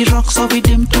 Isa zati rock so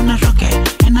vidim tuna roke.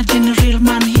 Energy ni real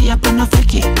man hii hapa na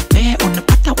feki.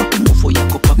 Unapata wapi nguvu ya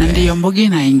kupoke. Na ndiyo mbogi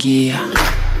na ingia.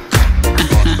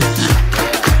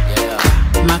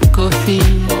 Makofi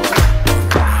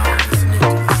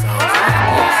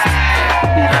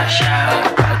Nirasha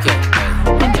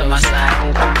ndio masaa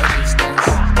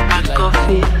yetu.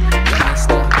 Makofi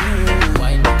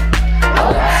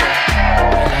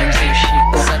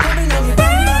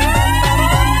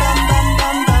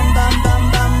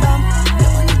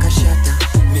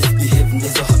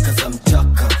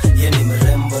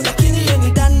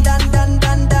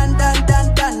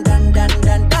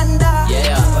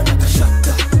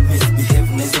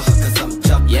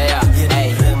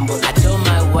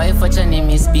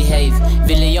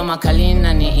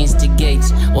Makalina ni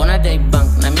instigate. Wanna die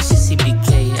bank na Mississippi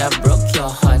CBK. I broke your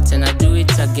heart and I do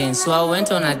it again. So I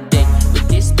went on a date with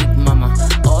this big mama.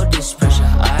 All this pressure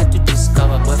I had to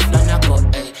discover. Boy flana go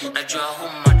hey. Najua who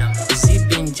madam. Is he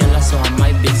being jealous or am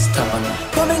I being stubborn?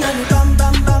 Coming on you bam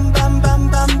bam bam bam bam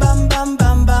bam bam bam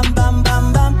bam bam bam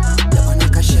bam bam. Dabana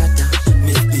kashata.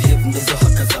 Misbehave nizo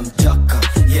haka za mchaka.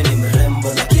 Yeni mrembo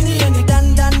lakini yeni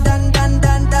dan dan dan dan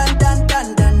dan dan dan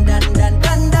dan dan dan dan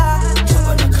dan da.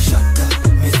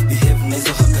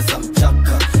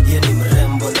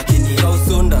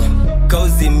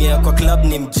 Kauzimia kwa club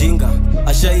ni mjinga.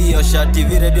 Ashaiyo shati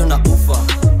viredio na ufa.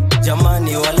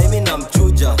 Jamani wale mina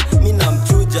mchuja.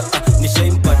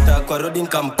 Nishaimpata kwa rodi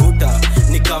nikamkuta.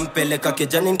 Nikampeleka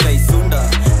kejani nikaisunda.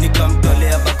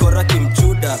 Nikamtolea bakora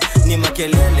kimchuda. Ni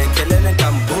makelele kelele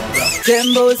kambuka.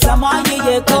 Jembo samani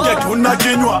yeko Getuna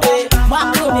jinywa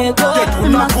Makuneko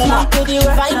Getuna kuma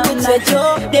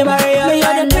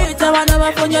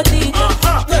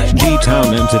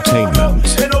G-TAWN Entertainment.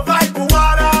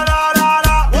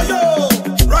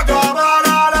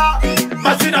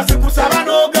 Mazina siku saba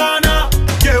no gana.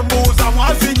 Gembuza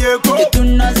mwazinyeko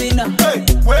Tunazina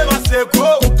Wema seko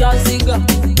Tutaziga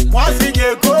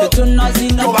Mwazinyeko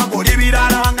Tunazina Wabangori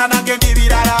birara ngana gengi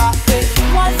birara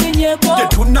Mwazinyeko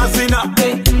Tunazina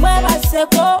Wema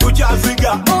seko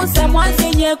Tujaziga Musa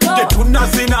mwazinyeko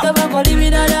Tunazina Wabangori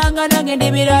birara ngana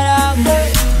gengi birara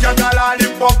Jagala li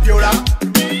popular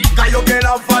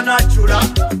Kayogela fanachula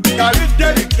Kali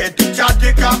delicate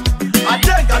chatika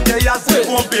Atenga te ya se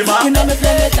kumpima You know me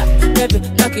fling it up, baby,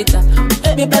 back it up.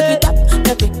 Baby, back it up,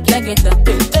 baby, fling it up.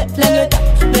 Fling it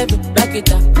up, baby, back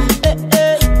it up.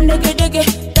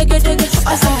 Diggy.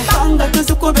 Asanga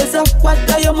tuzukubeza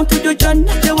kwata yo mutuju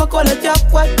jana je wakola ja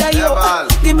kwata yo.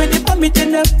 Give me the permit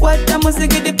and kwata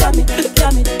muziki the permit.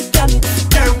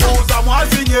 Embuza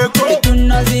mwazinyeko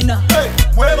Tunazina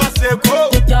Wema seko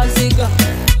Tutaziga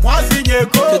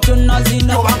Mwazinyeko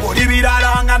Tunazina Wabangori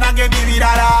birara ngana gengi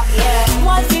birara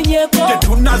Mwazinyeko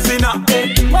Tunazina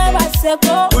Wema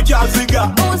seko Tujaziga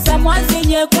Musa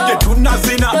mwazinyeko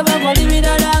Tunazina Wabangori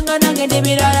birara ngana gengi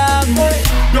birara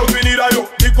Yo vinirayo,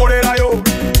 nikorerayo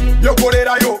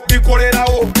Yokorerayo,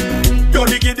 nikorerayo Yo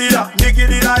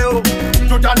nigidirayo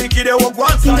Tutanikire wo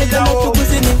gwansalirayo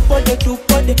Pode tu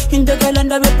pode, indagala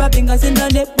ndabe babinga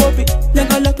zindane bobi.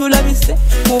 Ndagala tulabise,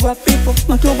 mova people,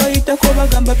 matuba itakoba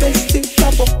gamba besti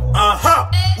papo. Aha,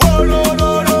 wo no,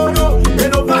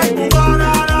 eno vibe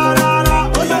ra.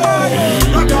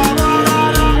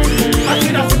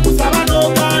 Atina siku saba no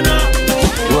bana.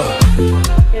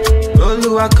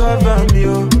 Oluwa cover me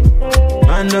oh,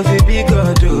 man of a big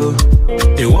God oh.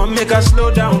 They want make us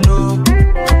slow down oh,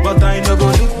 but I no go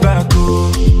look back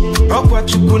oh. Okwa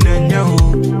chukunenya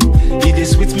oh, it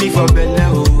is with me for belle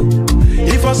oh.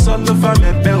 If I solo for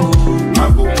me be oh, I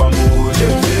go pamu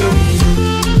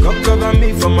jembe. God cover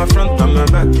me from my front and my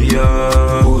back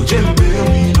yeah. Oh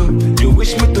jembe, you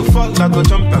wish me to fall, I go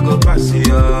jump, I go pass it.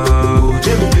 Oh,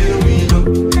 Jembe, we know.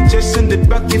 Chasing the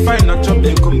back if I not jump,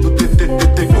 then come to the.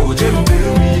 Oh, Jembe,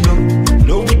 we know.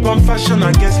 No weapon fashion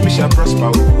against me shall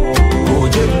prosper. Oh,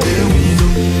 Jembe, we know.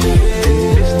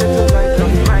 This little light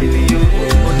of mine, yo.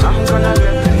 But I'm gonna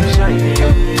let them shine, yo.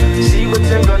 See what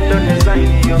they got done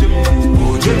design, yo.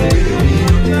 Oh, Jembe, we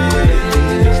know.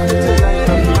 This little light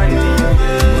of mine, yo.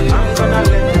 But I'm gonna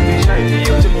let them shine,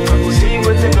 yo. See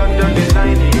what they got done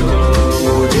design, yo.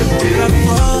 Oh, Jembe, I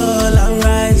fall, I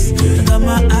rise. I got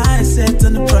my eyes set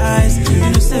on the prize. You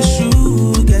know, say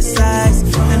shoe get size.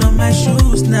 And on my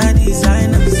shoes, not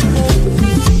designers.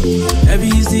 Every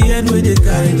is the end where they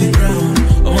carry the crown.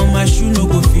 I'm on my shoe, no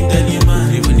go fit any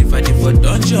man. Even if I did for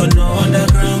dungeon or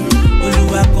underground.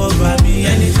 Oluwa cover me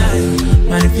anytime.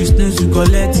 Man, if you snooze, you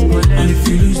collect. And if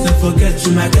you lose, don't forget.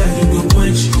 To my guy, you go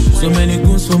punch. So many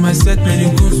goons for my set, many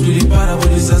goons with the power.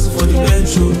 With this ass for the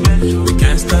bench. We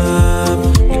can't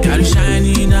stop. We gotta shine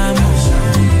in our motion.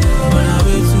 On our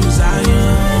way to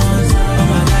Zion. All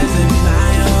my guys, they be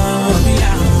lion.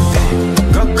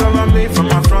 God cover me from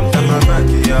my front and my back,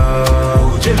 yo.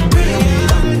 Jembe,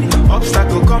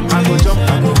 obstacle come, I go jump,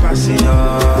 I go pass it, yo.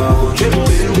 Jembe,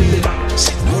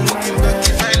 see no looking back,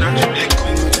 if I not jump, they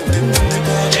come to the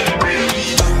Jembe,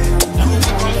 no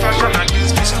weapon fashion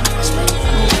against me, so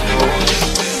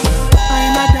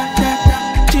I'm a da.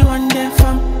 She want them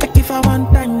from. Like if I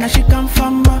want time, now she come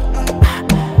from.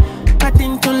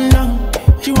 Nothing too long.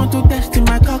 She want to test in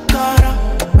my cockara.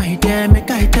 My dear, make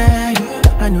I tell you.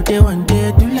 I know they one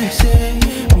day do like say.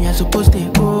 Me I supposed to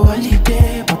go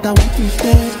holiday, but I want to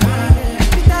stay.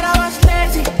 She thought I was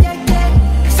lazy.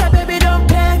 Said baby don't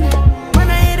play me. When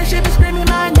I hear the shit, be screaming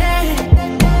my name.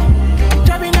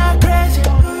 Driving her crazy.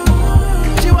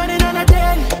 She want it on a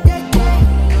daily.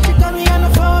 She call me on the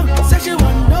phone. Said she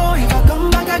want to know if I come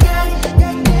back again.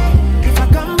 If I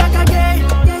come back again,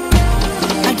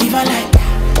 I give her like.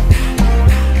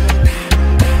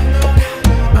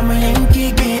 I'm a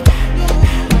Yankee kid.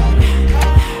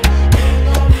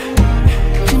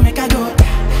 She make her go.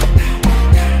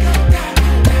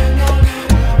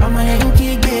 I'm a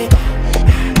Yankee kid.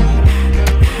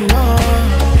 No,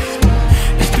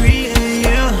 it's 3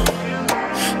 a.m.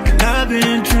 and I've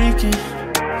been drinking.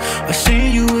 I see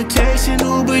you were texting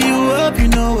Uber, you up, you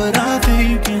know what I'm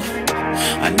thinking.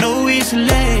 I know it's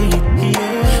late,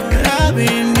 yeah, but I've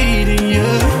been needing you.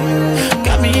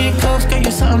 Got me in close, got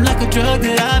you something like a drug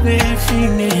that I've been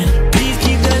feeling. Please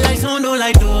keep the lights on, don't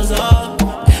light those up.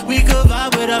 We could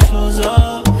vibe with our clothes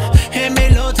up. Hit me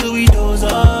low till we doze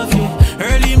off, yeah.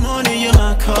 Early morning, you're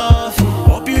my coffee.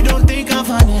 Hope you don't think I'm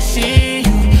finessing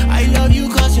you. I love you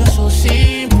cause you're so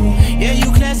simple. Yeah,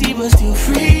 you classy but still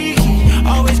freaky.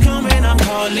 Always come when I'm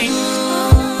calling.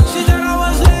 She thought I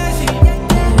was lazy.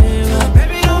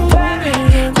 Baby, don't play me.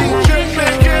 You just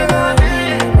make it on me.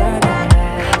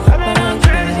 I'm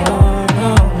crazy.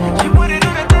 She put it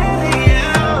on the daily,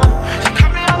 yeah. She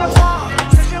caught me on the phone.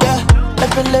 Yeah, I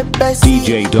feel like best. DJ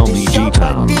Dommy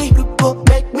G-TAWN.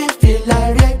 Make me feel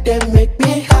like red, then make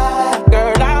me high.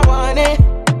 Girl, I want it.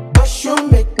 But you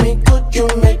make me good, you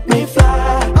make me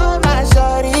fly. Oh my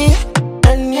sorry.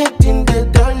 Anything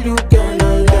that all you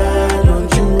gonna learn.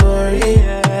 Don't you worry.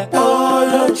 Oh,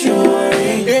 don't you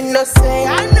worry. You know say I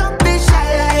know be shy.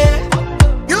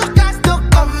 You got to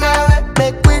come my way.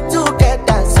 Make we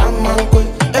together. Someone good.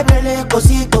 Ebele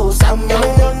kosito. Someone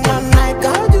don't know like I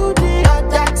do the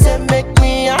attack. Say make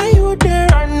me and you there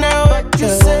right now. But you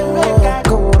say make I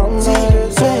go wrong. See,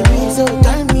 baby, so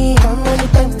tell me how many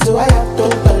times do I have to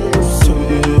tell you so?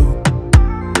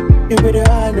 You be the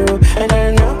one who, and I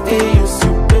know it you so.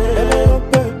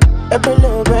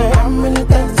 How many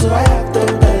times do I have to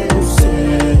tell you so?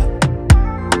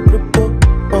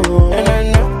 And I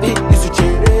know it is a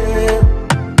cheat.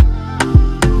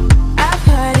 I've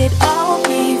heard it all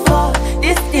before.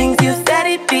 These things you said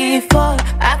it before.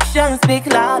 Actions speak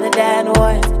louder than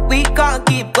words. We can't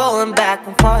keep going back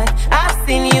and forth. I've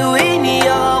seen you in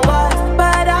your words,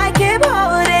 but I keep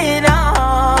holding on.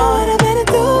 What I'm gonna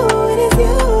do, it is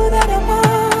you that I'm on.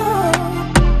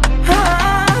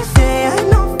 Say I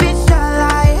know fish are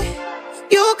lie.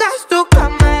 You guys to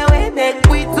come my way, make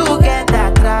we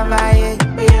together travailler.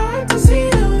 We want to see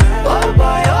you. Oh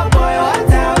boy,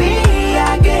 what are we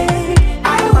again? I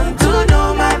want to know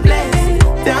my place.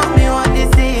 Tell me what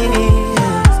this is.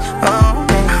 Oh,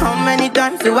 how many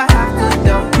times do I have to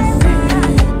do?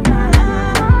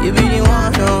 You really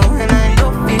want to know, and I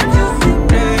don't feel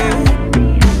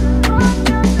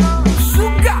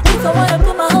If I wanna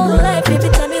put my whole life, baby,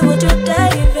 tell me would you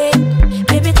dive in?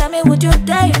 Baby, tell me would you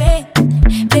dive in?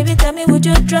 Baby, tell me would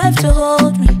you drive to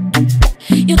hold me?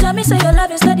 You tell me say your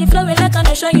love is steady flowing like an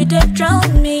ocean, you did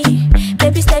drown me.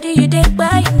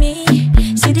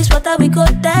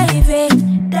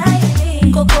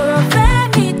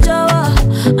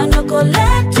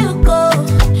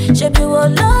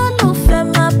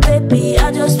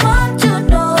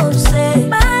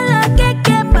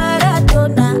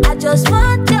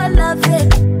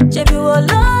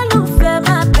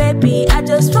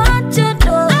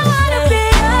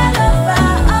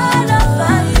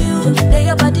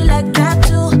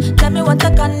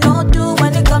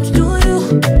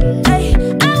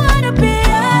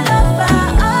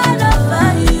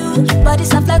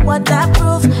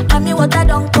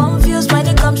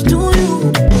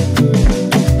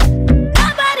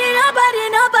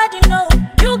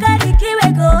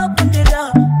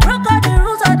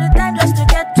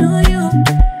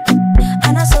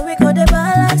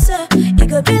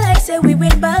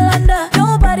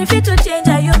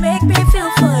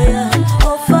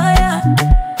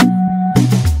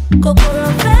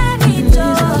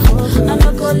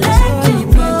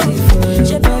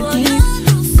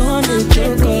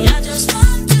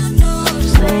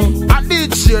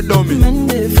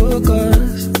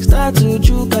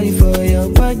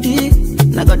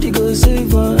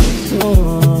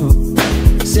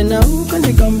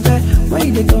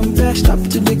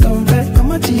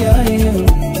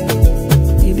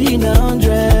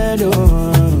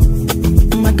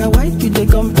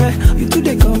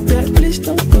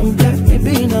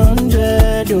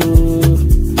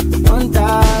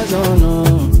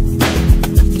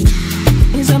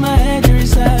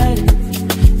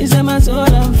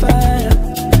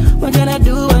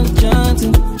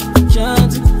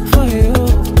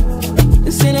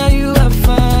 you are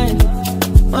fine.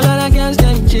 All of the girls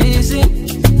them chasing.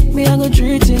 Me I go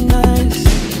treat you nice.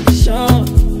 Sure.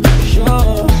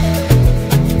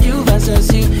 You versus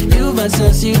you.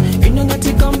 You don't got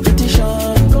the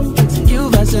competition. You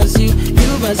versus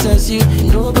you.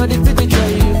 Nobody fit to try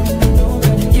you.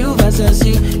 You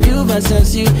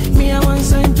versus you. Me I want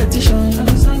sign petition.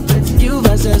 You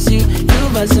versus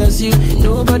you.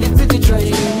 Nobody fit to try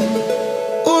you.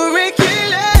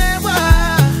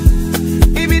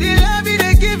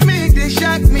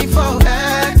 Shock me for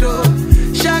head, oh.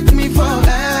 Shock me for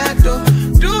head, oh.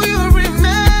 Do you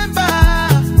remember?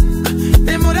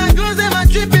 Them other girls, them are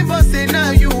tripping, but say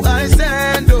now you I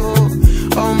send, oh.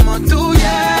 I'ma too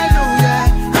yellow, yeah.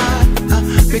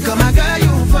 Because my girl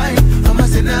you fine. I'ma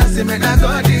say now, say me I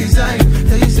got design.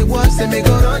 Tell you say what, say me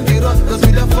go run the road, cause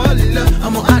me don't fall in love.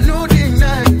 I know the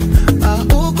night.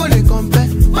 Who can they compare?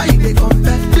 Why they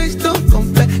compare? Please don't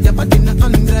compare. You're about in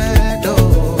 100, oh.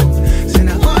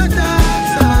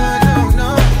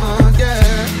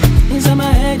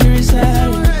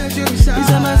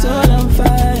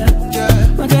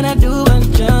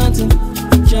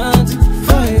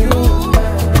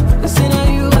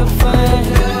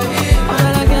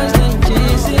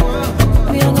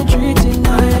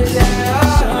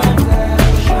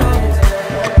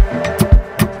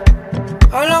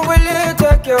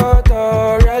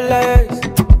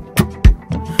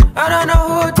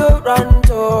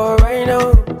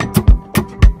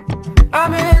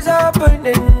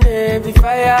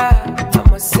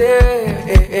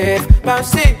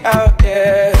 Bouncy out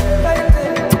there.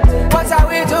 What are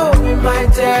we doing, my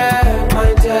dear?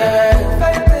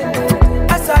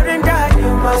 I surrender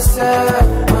you myself.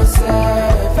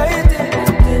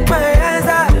 My hands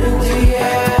are in the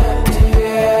air.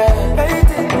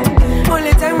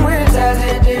 Only time will tell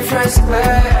the difference.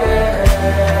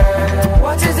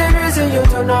 What is the reason you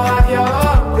do not have your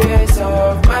own piece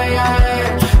of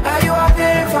mind? Are you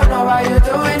having fun or are you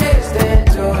doing this thing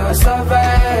to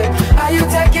survive? Are you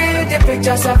taking the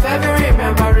pictures of every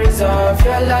memories of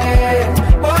your life?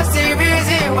 What's the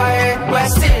reason why we're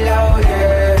still out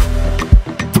here?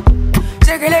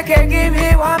 Take a look and give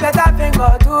me one better thing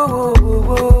or two.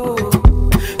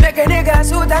 Make a nigga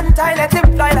suit and tie, let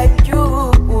him fly like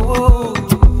you.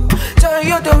 Turn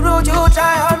you the road, you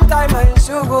try on time and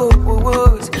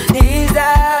shoes. Is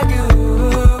that you?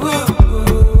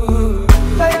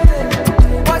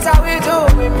 What are we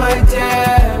doing, my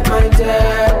dear?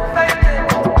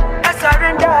 I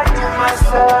surrender to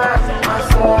myself.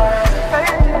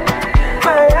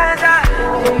 My hands are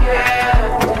in the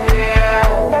air.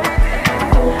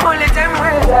 Only time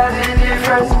will tell the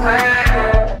difference.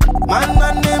 Man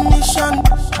on a mission,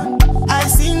 I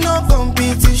see no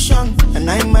competition, and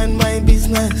I mind my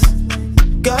business.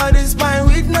 God is my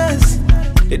witness,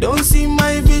 they don't see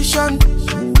my vision.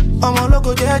 I'm a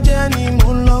local journey,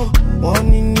 moonlow,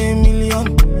 1 in a million.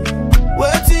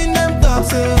 Waiting them talk,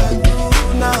 say I do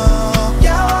now.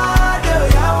 Yawado.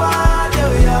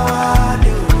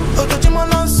 Otojimo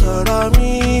no sọ̀rọ̀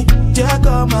mi, jẹ́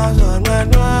kó máa sọ̀rọ̀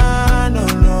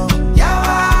no.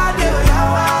 Yawado.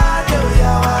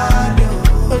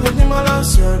 Otojimo no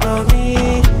sọ̀rọ̀ mi,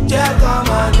 jẹ́ kó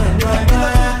máa sọ̀rọ̀.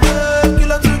 Kí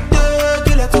ló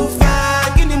tún fẹ́,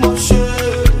 kí ni mo ṣe?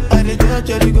 I dey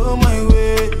judge, go my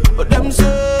way, but them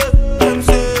say.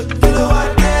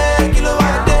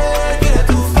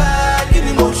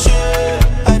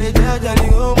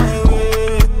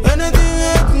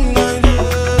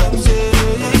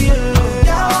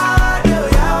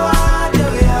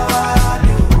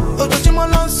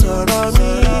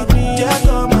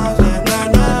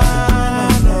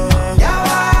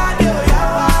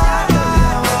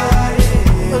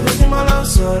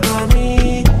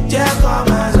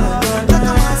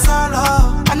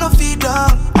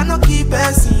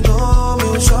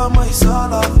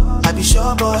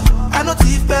 I know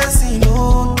thief person,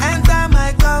 no. Enter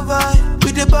my convoy,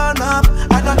 we dey burn up.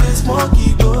 I don't dey smoke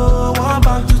it, go. One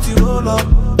bank to the roll up,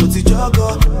 to the jog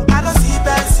up. I don't see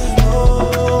person, no.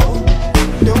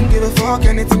 Don't give a fuck,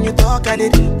 anything you talk, I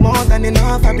did more than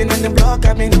enough. I've been on the block,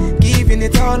 I've been giving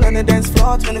it all on the dance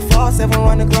floor, 24/7,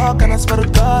 1 o'clock, and I swear to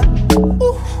God.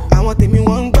 Ooh, I want me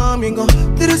one coming go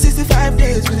 365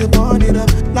 days, we dey burn it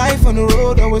up. Life on the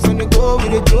road, always on the go. We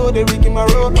dey throw the rig in my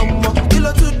road,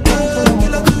 kilo to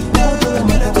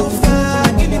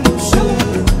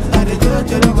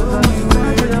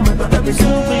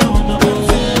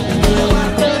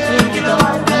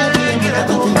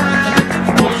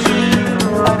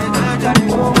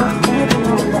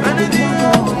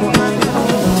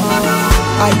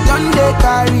I done dey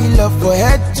carry love for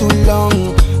head too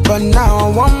long, but now I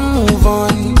won't move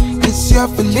on. This your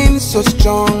feeling so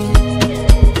strong.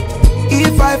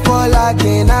 fall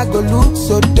again, I go look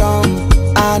so dumb.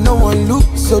 I no one look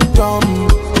so dumb.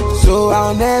 So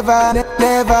I'll never,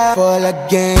 never fall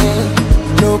again.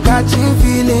 No catching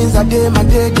feelings, I did my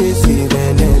day, they save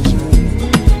energy.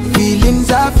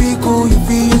 Feelings I feel cool, you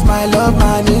feel use my love,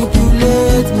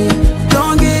 manipulate me.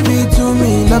 Don't give it to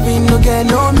me, loving no get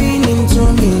no meaning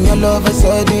to me. Your love is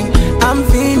sudden, I'm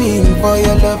feeling for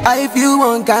your love. I feel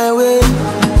one kind way.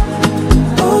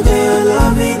 Okay, your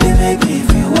loving, they make me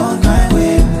feel one kind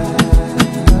way.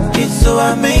 It's so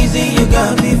amazing, you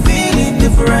got me feeling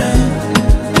different.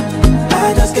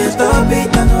 I just can't stop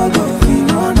it, I know go feel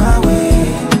run away.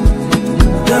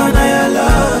 Girl, now your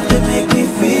love, they make me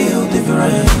feel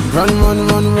different. Run, run,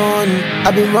 run, run,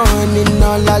 I've been running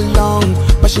all along,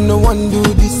 but she no one do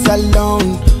this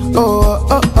alone. Oh,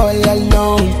 oh, oh, all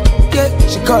alone. Yeah,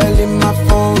 she calling my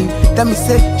phone, tell me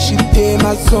say she did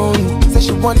my zone. Say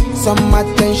she want some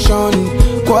attention,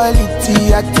 quality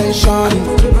attention.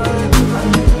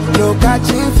 No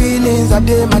catching feelings, I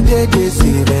did my day, they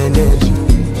save energy.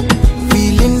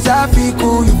 Feelings I feel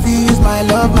cool, you feel use my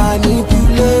love,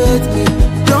 manipulate me.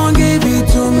 Don't give it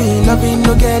to me, loving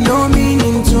no get no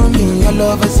meaning to me. Your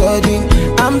love is sudden,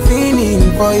 I'm feeling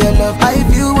for your love. I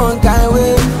feel one kind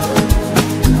way.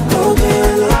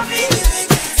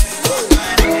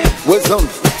 What's on?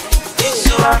 It's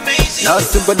so amazing. Now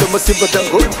simple, no more simple than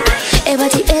good.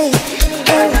 Everybody, eh,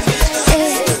 eh,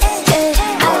 eh, eh,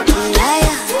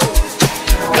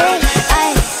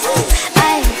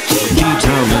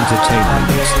 G-TAWN Entertainment.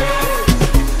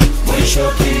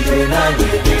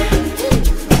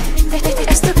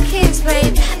 it's the kids,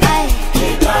 babe.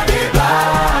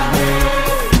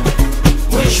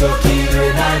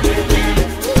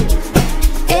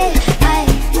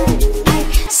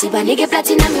 Siba nige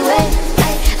platinum we,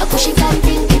 akushi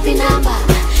camping keeping number.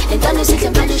 Entonces se te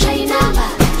mando shine number.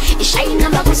 E shine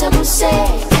number kusa kuse.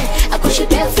 Akushi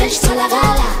be fresh to la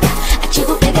gala.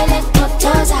 Achiku pegele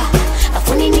totoza.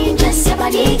 Afuni ninja siba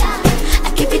niga.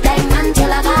 Keep it diamond to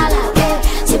la gala.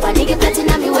 Siba nige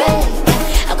platinum we,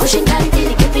 akushi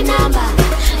camping keeping number.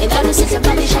 Entonces se te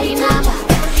mando shine number.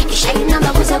 E shine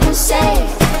number kusa kuse.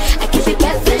 Keep it be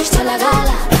fresh to la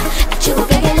gala. Achiku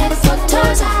pegele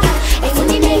totoza.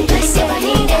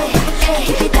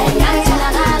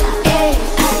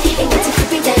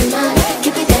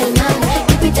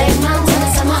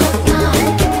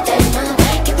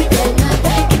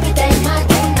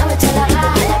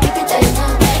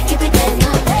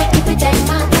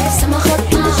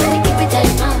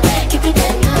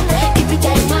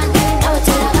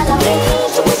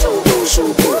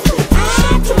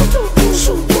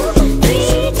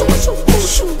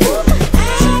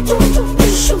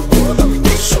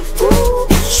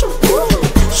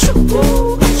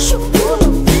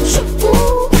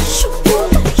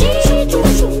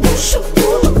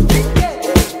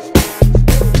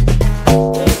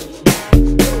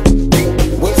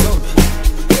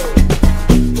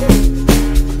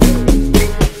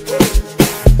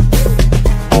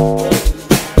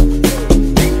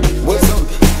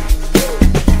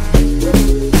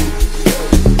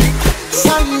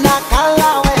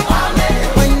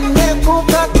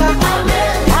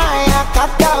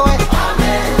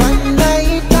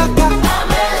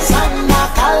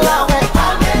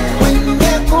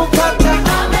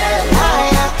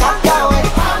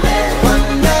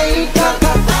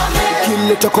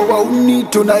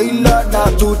 Tunaila na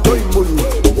tutoi muni.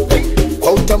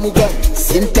 Kwa utamu gani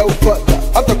sintaupata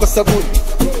hata kwa sabuni.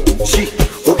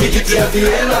 Ukijitia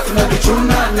viela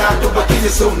tunavichuna na tubakizi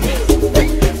suni.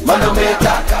 Mana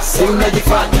umetaka si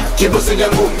unajifanya kibusi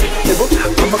ngangumi.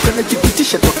 Kama kana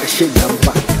jipitisha toka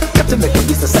shenamba, kateme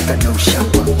kabisa saka na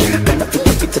ushamba. Kana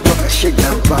pita pita toka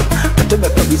shenamba, kateme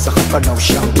kabisa hapa na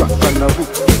ushamba. Kana hu,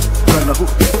 kana hu,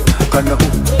 kana hu,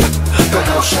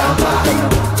 kana ushamba.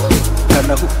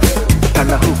 Kana hu,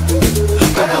 kana hu,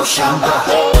 kana ushamba.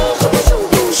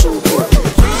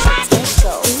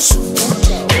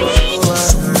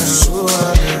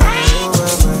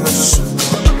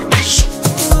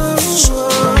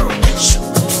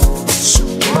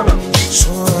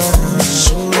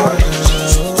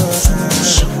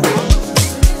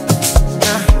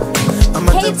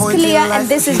 And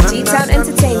this is G-TAWN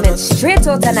Entertainment, straight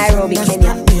out of Nairobi,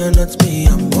 Kenya.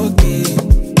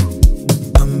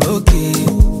 I'm okay.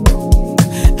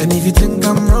 And if you think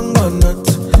I'm wrong or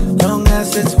not, long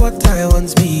as it's what I want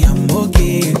to be, I'm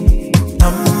okay.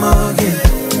 I'm okay.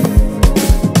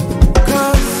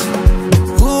 Cause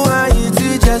who are you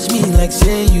to judge me like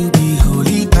say you be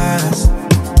holy past?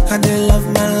 And they love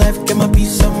my life, get my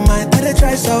peace of mind, and I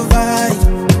try survive.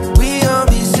 We all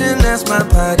be sinners, my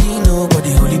body,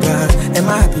 nobody holy past. And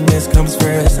my happiness comes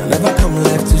first, I'll never come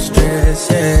left to stress,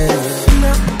 yeah.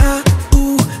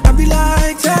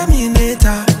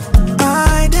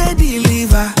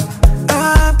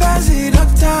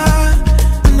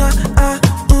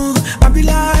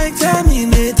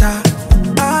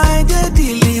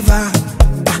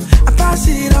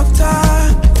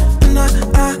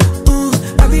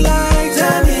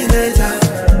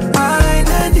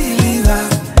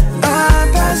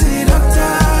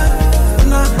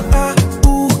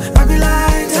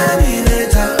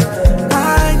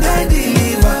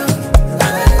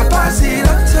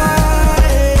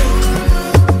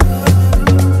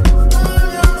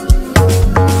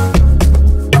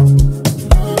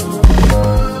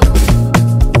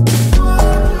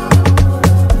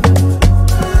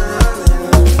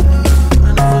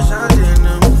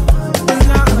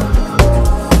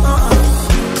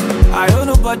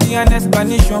 an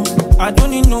explanation. I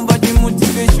don't need nobody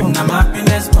motivation. Now my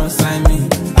happiness consign me.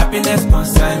 Happiness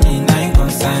consign me. Now you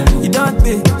consign me. You don't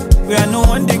pay. Where no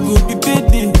one day could be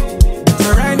paid.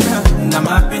 So right now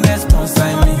my happiness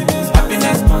consign me.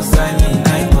 Happiness consign me.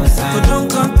 Now you consign me. So don't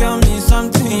come tell me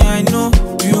something I know.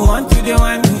 You want to do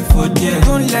want me for dear.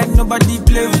 Don't let nobody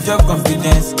play with your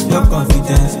confidence. Your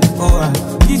confidence. Oh,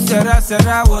 this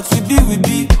Sarah, what we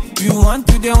be. You want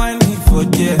to do want me for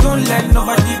dear. Don't let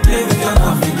nobody play with your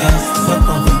confidence. Your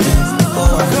confidence.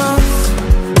 Oh,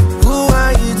 who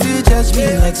are you to judge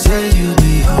me like say you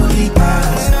be only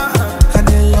past? I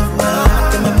didn't love my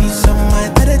life, give me peace of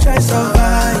mind, better try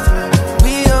survive.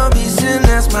 We all be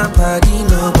sinners, my body,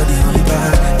 nobody only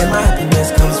bad. And my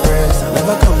happiness comes first, I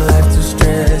never come life to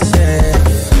stress, yeah.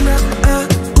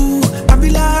 I be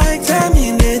like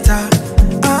Terminator,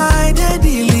 I did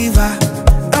deliver,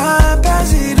 I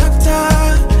pass it doctor.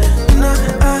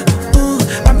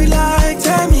 I be like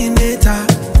Terminator,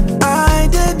 I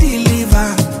did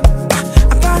deliver, I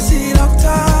pass it doctor.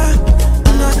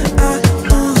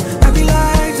 I be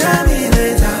like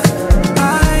Terminator,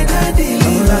 I did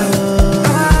deliver, I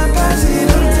pass it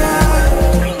doctor.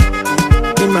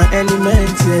 In my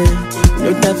elements, yeah, no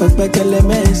time for back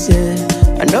elements, yeah.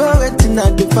 I know everything I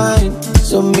define,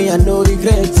 so me I no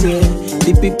regrets, yeah.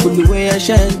 The people the way I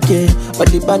shine, yeah, but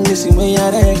the badness in way I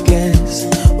reckless.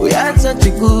 We had such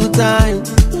a good time,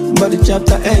 but the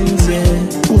chapter ends, yeah.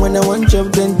 When I want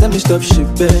job, then tell me stop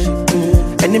shipping.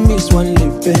 Enemies one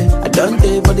lip, I don't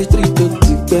take for the street to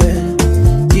tip.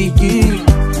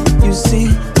 You see,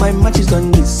 my match is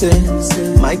on this sense.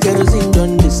 My kerosene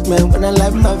on this man. When I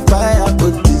light my fire, I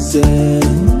put this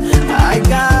I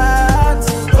got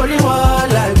only one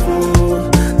life, oh.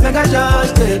 Make I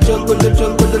just take chocolate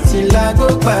till I go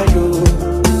by you.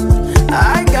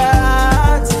 I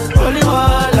got only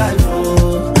one life,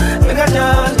 oh. Make I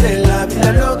just take la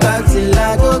loca till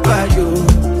I go by you.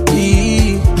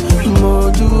 Mo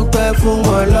dupe fun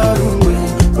Ọlọ́run we.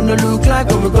 When I look like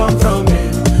where we come from,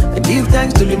 I give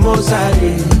thanks to the Most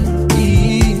High.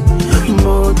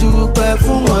 Mo dupe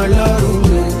fun Ọlọ́run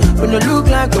we. When I look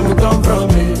like where we come from,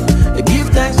 I give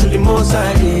thanks to the Most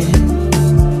High.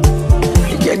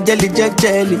 Jelly,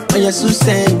 on your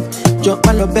Susan. Jump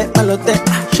my love,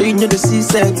 show you know the sea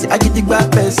sexy. I get the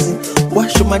back person.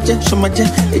 What show my jet.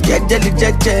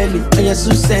 Jelly, on your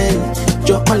Susan.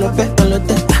 Jump my love,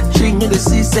 show you know the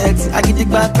sea sexy. I get the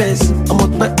back person. I'm a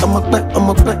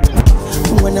back.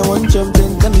 When I want jump,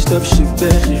 then let me stop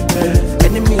shipping.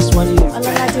 Enemies one look. I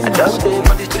don't take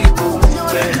on the street.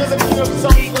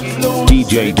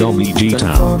 DJ Dommy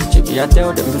G-TAWN. I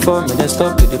tell them before me, they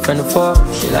stop to defend the fall.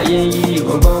 She like, yeah, you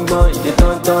they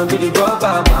don't be the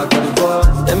rubber, I'm gonna fall.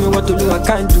 Tell me what to do, I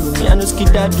can't do. Me, I know skid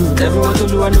that do. Tell me what to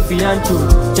do, I know fiant to.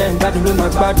 Jen bad with my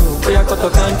bad do. Boy, I got to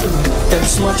can't do. Tell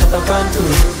small chat up and do.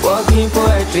 Walking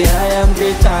poetry, I am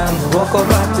greater. Walk over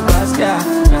to Gaskia.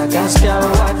 Now Gaskia,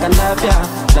 what I love ya.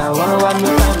 Now one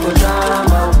no time for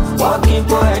drama. Walking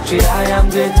poetry, I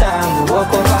am greater.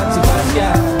 Walk over to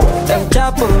Gaskia. Them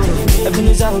chapo,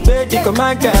 Ebenezer obey the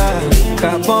commander.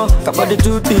 Kapon the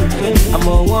duty. I'm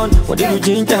on one, what did you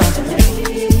ginger?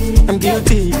 I'm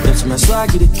guilty, that's my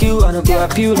swag, the kill. I don't go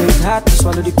appeal, it's hard to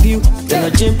swallow the pill. Then a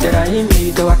gym that I in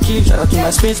me, though I kill. Shout out to my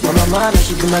space, my mama,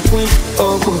 she be my queen.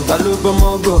 Oh go, I look for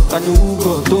Mogo, I do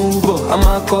Ugo, don't Ugo. I'm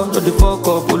a call, not the fuck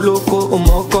up, Oloko,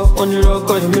 Omoko, only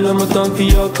Rocco, the Milomoton,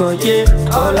 Piyoko, yeah.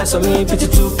 All I saw me, pity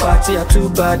too party, I too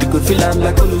bad. You could feel I'm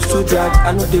like a loose to drag.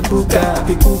 I know the booker, I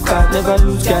be cooker, never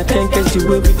lose, God, can't catch the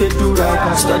way we they do right.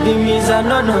 My study means I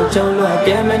know no, John Low, I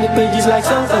get many pages like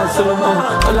songs of Solomon.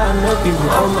 All I know be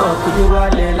could you walk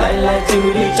there like till we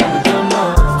reach and we don't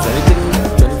know.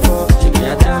 23, 24, she be a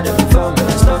tell them before me, I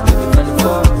stop to be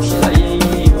 24. She like,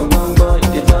 yeah, you gon' go, you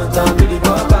did not tell me the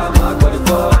ball, I'm not going to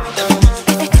go.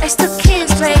 It's the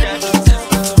kids, baby.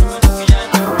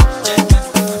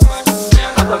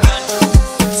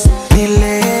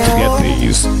 To get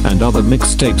these and other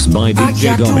mixtapes by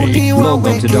DJ Dommy, log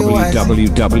on to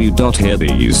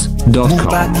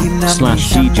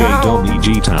www.hearthese.com/DJ Dommy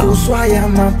G-TAWN. Uswaya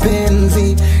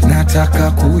mapenzi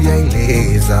nataka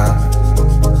kuyaeleza,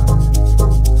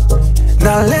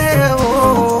 na leo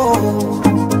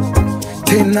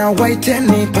tena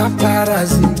waiteni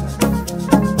paparazi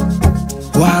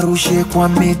warushe kwa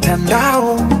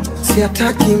mitandao.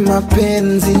 Siataki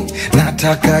mapenzi,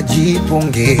 nataka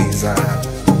jipongeza.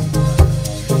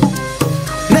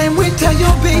 Naimwita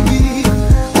yo baby,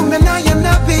 umenaya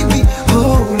na baby.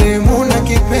 Oh, nimuna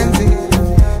kipenzi,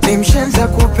 ni mshenza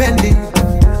kupendi,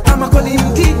 ama kwa ni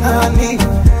mtihani.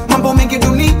 Mambo mengi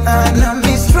dunia na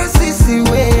mistresi,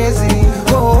 siwezi.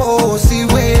 Oh,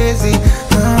 siwezi.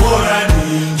 Bora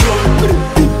ni enjoy.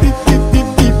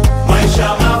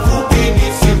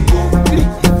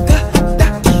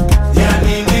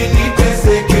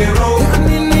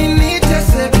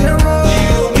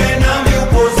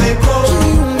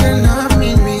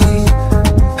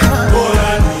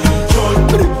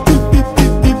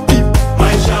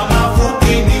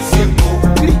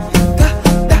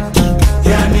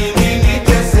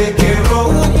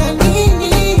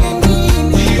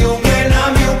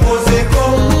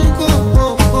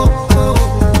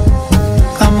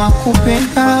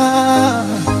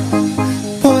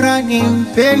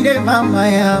 gharama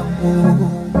yangu.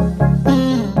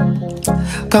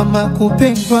 Kama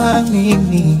kupendwa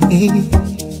mimi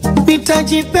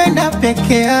nitajipenda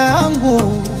peke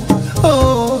yangu.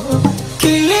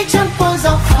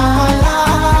 Kilichomponza fala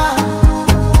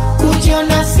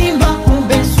kujiona simba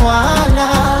kumbe swala,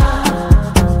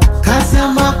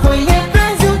 kazama kwenye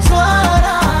penzi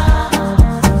utwara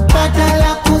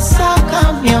badala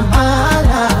kusaka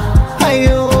miamala.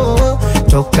 Ayo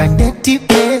toka ndeti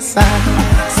pesa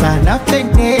sana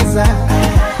pendeza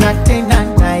na tena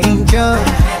na enjoy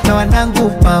na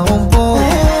wanangu maombo.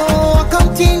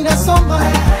 Wakamtinda soma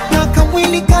na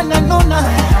kamwili kananona,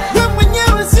 we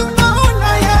mwenyewe si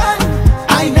unaona yani.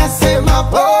 Ainasema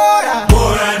bora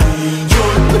bora ni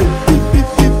enjoy.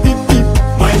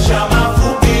 Maisha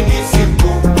mafupi ni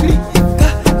simple.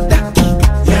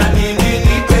 Yani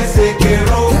nini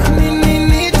tesekero, yani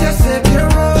nini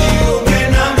tesekero. Jiunge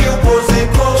nami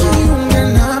upozeko, jiunge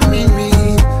na mimi.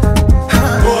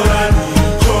 Bora ni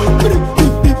enjoy.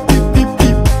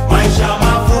 Maisha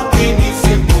mafupi ni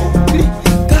simple.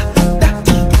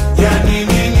 Yani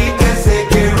nini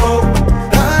tesekero,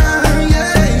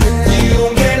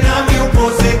 jiunge nami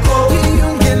upozeko,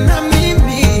 jiunge na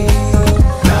mimi.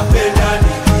 Napenda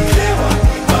nikilewa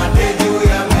nipande juu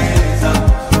ya meza,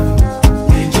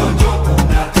 nichonjo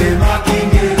kunatema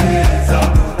Kiingereza.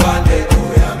 Tupande juu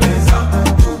ya meza,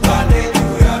 tupande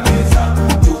juu ya meza,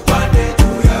 tupande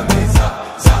juu ya meza.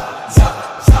 Za, za,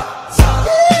 za, za.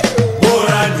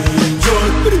 Bora ni enjoy.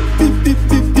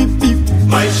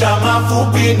 Maisha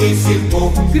mafupi ni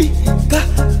simple.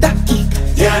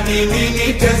 Yani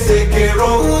nini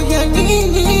tesekero, yani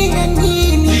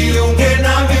nini. Jiunge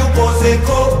nami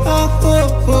upozeko.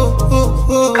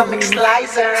 Comic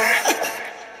Slicer.